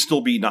I need to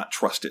still be not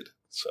trusted.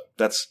 So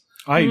that's...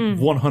 I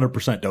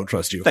 100% don't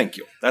trust you. Thank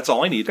you. That's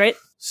all I need. Great.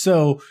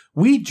 So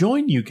we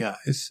join you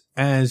guys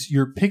as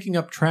you're picking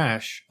up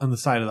trash on the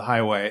side of the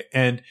highway.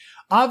 And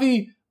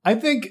Avi, I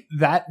think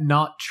that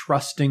not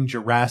trusting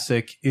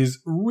Jurassic is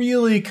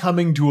really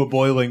coming to a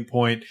boiling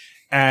point,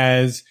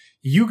 as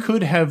you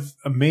could have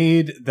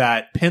made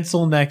that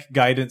pencil neck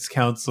guidance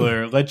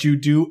counselor let you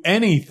do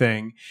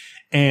anything.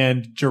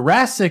 And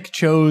Jurassic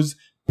chose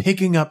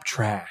picking up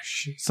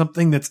trash,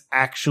 something that's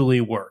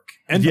actually work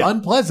and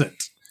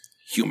unpleasant.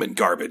 Human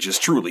garbage is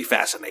truly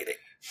fascinating.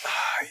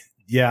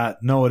 Yeah,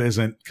 no, it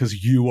isn't,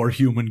 because you are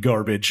human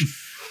garbage.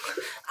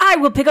 I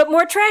will pick up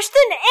more trash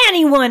than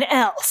anyone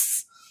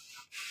else.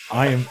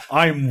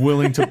 I'm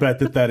willing to bet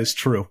that is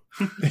true.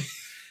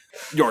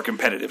 Your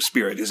competitive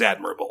spirit is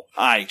admirable.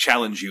 I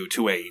challenge you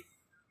to a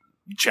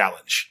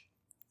challenge.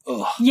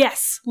 Ugh.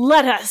 Yes,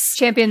 let us.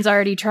 Champion's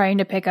already trying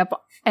to pick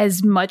up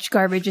as much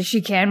garbage as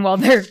she can while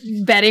they're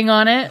betting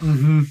on it.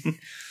 Mm-hmm.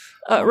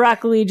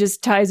 Rock Lee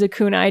just ties a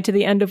kunai to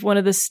the end of one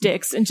of the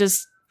sticks and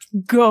just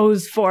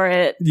goes for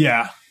it.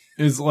 Yeah,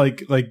 is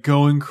like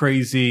going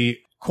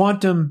crazy.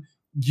 Quantum,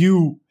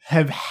 you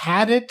have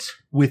had it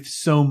with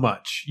so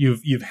much.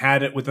 You've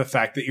had it with the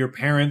fact that your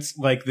parents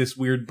like this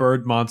weird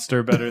bird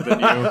monster better than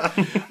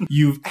you.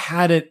 You've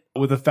had it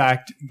with the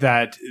fact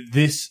that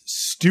this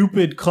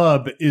stupid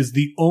club is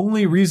the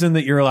only reason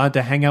that you're allowed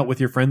to hang out with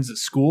your friends at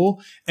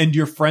school, and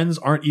your friends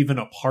aren't even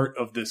a part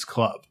of this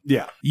club.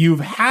 Yeah.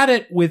 You've had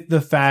it with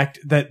the fact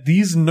that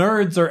these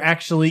nerds are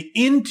actually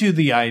into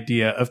the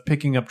idea of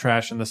picking up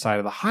trash on the side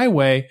of the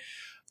highway.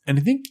 And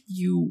I think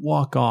you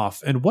walk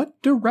off. And what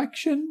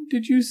direction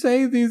did you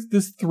say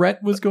this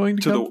threat was going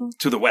to come from?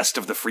 To the west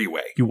of the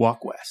freeway. You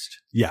walk west.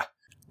 Yeah.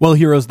 Well,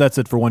 heroes, that's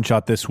it for One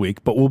Shot this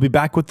week, but we'll be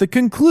back with the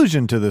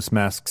conclusion to this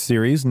Mask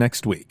series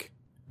next week.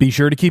 Be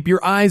sure to keep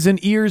your eyes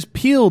and ears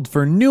peeled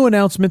for new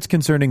announcements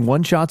concerning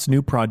One Shot's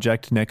new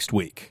project next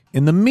week.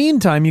 In the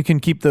meantime, you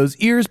can keep those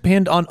ears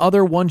pinned on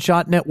other One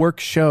Shot Network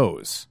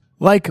shows,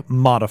 like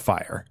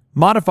Modifier.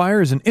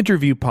 Modifier is an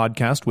interview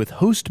podcast with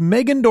host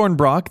Megan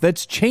Dornbrock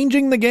that's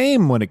changing the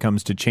game when it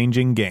comes to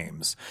changing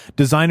games.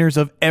 Designers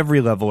of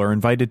every level are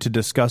invited to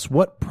discuss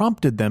what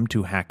prompted them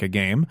to hack a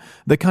game,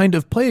 the kind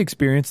of play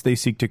experience they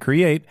seek to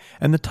create,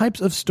 and the types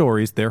of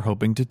stories they're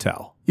hoping to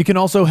tell. You can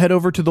also head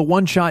over to the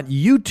One Shot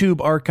YouTube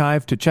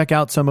archive to check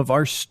out some of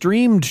our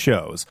streamed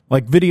shows,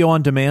 like Video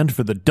on Demand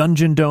for the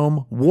Dungeon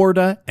Dome,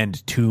 Warda,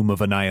 and Tomb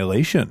of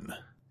Annihilation.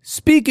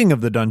 Speaking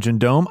of the Dungeon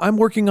Dome, I'm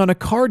working on a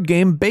card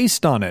game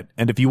based on it,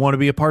 and if you want to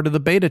be a part of the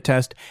beta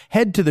test,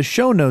 head to the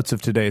show notes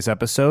of today's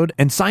episode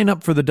and sign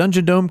up for the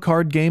Dungeon Dome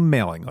card game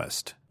mailing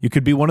list. You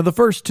could be one of the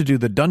first to do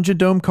the Dungeon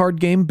Dome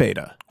card game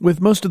beta. With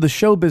most of the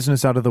show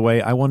business out of the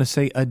way, I want to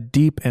say a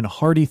deep and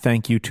hearty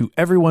thank you to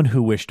everyone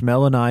who wished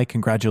Mel and I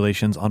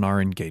congratulations on our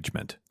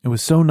engagement. It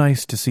was so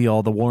nice to see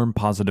all the warm,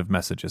 positive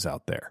messages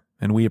out there,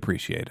 and we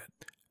appreciate it.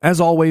 As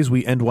always,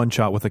 we end One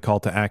Shot with a call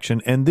to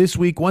action, and this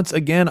week, once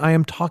again, I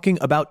am talking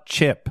about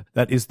CHIP.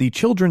 That is the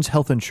Children's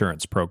Health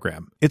Insurance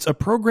Program. It's a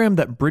program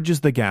that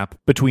bridges the gap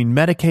between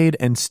Medicaid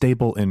and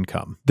stable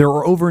income. There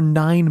are over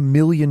 9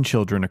 million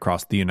children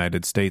across the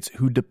United States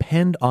who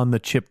depend on the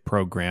CHIP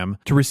program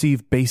to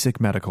receive basic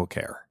medical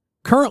care.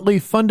 Currently,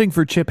 funding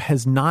for CHIP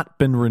has not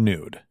been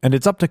renewed, and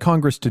it's up to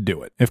Congress to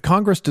do it. If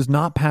Congress does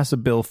not pass a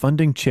bill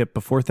funding CHIP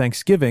before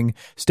Thanksgiving,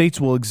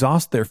 states will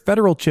exhaust their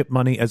federal CHIP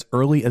money as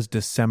early as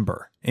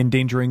December,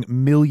 endangering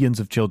millions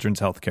of children's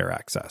health care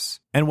access.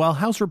 And while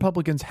House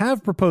Republicans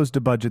have proposed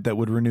a budget that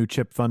would renew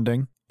CHIP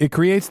funding, it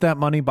creates that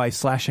money by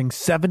slashing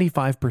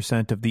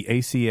 75% of the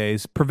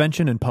ACA's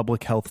Prevention and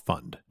Public Health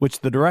Fund, which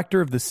the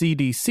director of the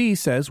CDC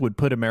says would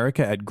put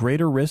America at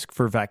greater risk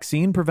for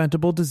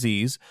vaccine-preventable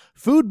disease,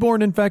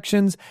 foodborne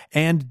infections,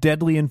 and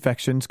deadly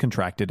infections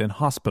contracted in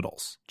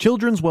hospitals.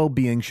 Children's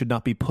well-being should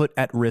not be put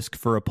at risk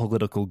for a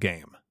political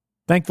game.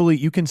 Thankfully,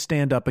 you can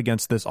stand up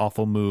against this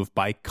awful move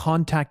by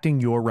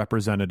contacting your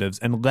representatives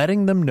and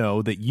letting them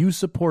know that you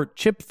support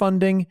CHIP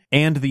funding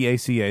and the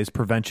ACA's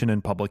Prevention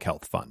and Public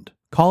Health Fund.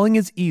 Calling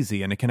is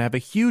easy, and it can have a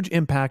huge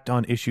impact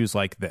on issues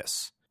like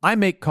this. I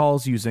make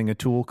calls using a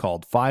tool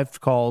called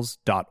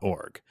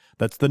 5calls.org.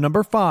 That's the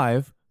number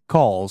 5,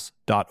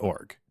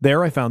 calls.org.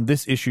 There I found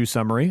this issue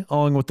summary,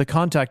 along with the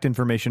contact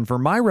information for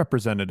my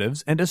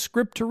representatives and a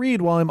script to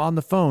read while I'm on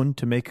the phone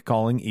to make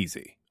calling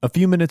easy. A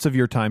few minutes of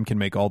your time can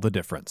make all the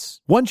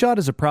difference. One Shot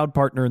is a proud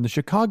partner in the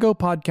Chicago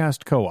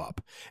Podcast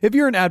Co-op. If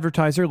you're an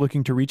advertiser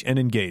looking to reach an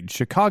engaged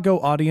Chicago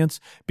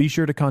audience, be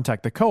sure to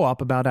contact the Co-op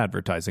about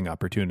advertising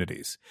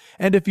opportunities.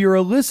 And if you're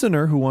a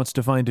listener who wants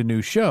to find a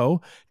new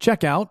show,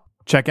 check out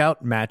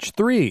Match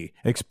 3,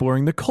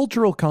 exploring the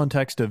cultural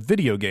context of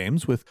video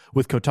games with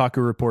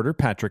Kotaku reporter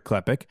Patrick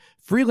Klepek,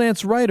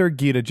 freelance writer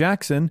Gita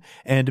Jackson,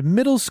 and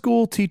middle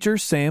school teacher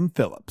Sam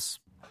Phillips.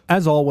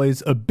 As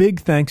always, a big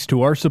thanks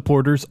to our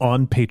supporters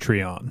on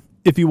Patreon.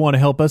 If you want to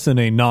help us in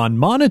a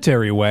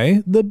non-monetary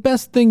way, the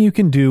best thing you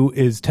can do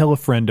is tell a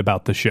friend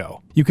about the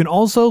show. You can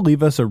also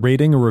leave us a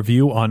rating or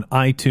review on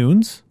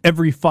iTunes.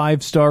 Every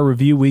 5-star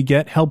review we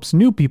get helps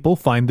new people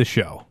find the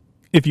show.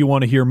 If you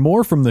want to hear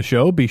more from the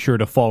show, be sure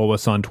to follow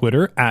us on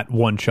Twitter at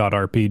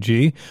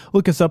OneShotRPG.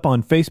 Look us up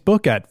on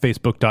Facebook at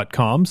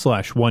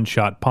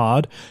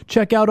facebook.com/OneShotPod.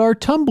 Check out our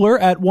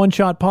Tumblr at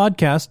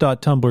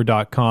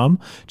OneShotPodcast.tumblr.com.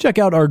 Check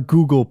out our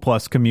Google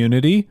Plus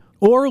community,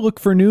 or look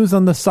for news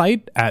on the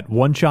site at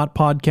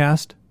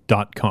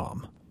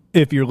OneShotPodcast.com.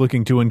 If you're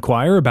looking to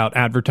inquire about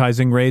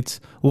advertising rates,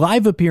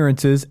 live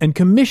appearances, and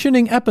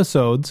commissioning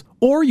episodes,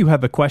 or you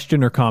have a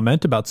question or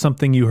comment about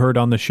something you heard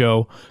on the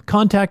show,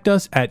 contact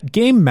us at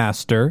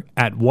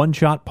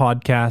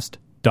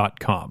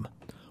GameMaster@OneShotPodcast.com.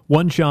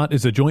 One Shot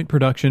is a joint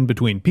production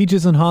between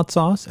Peaches and Hot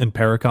Sauce and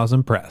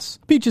Paracosm Press.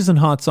 Peaches and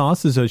Hot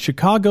Sauce is a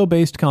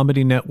Chicago-based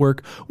comedy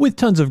network with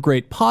tons of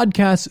great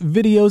podcasts,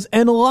 videos,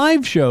 and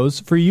live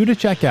shows for you to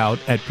check out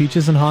at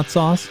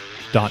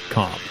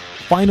peachesandhotsauce.com.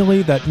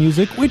 Finally, that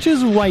music, which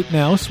is right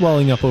now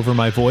swelling up over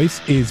my voice,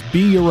 is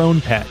Be Your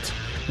Own Pet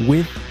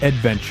with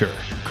Adventure,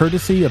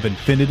 courtesy of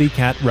Infinity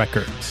Cat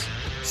Records.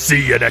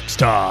 See you next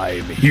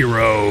time,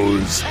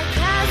 heroes!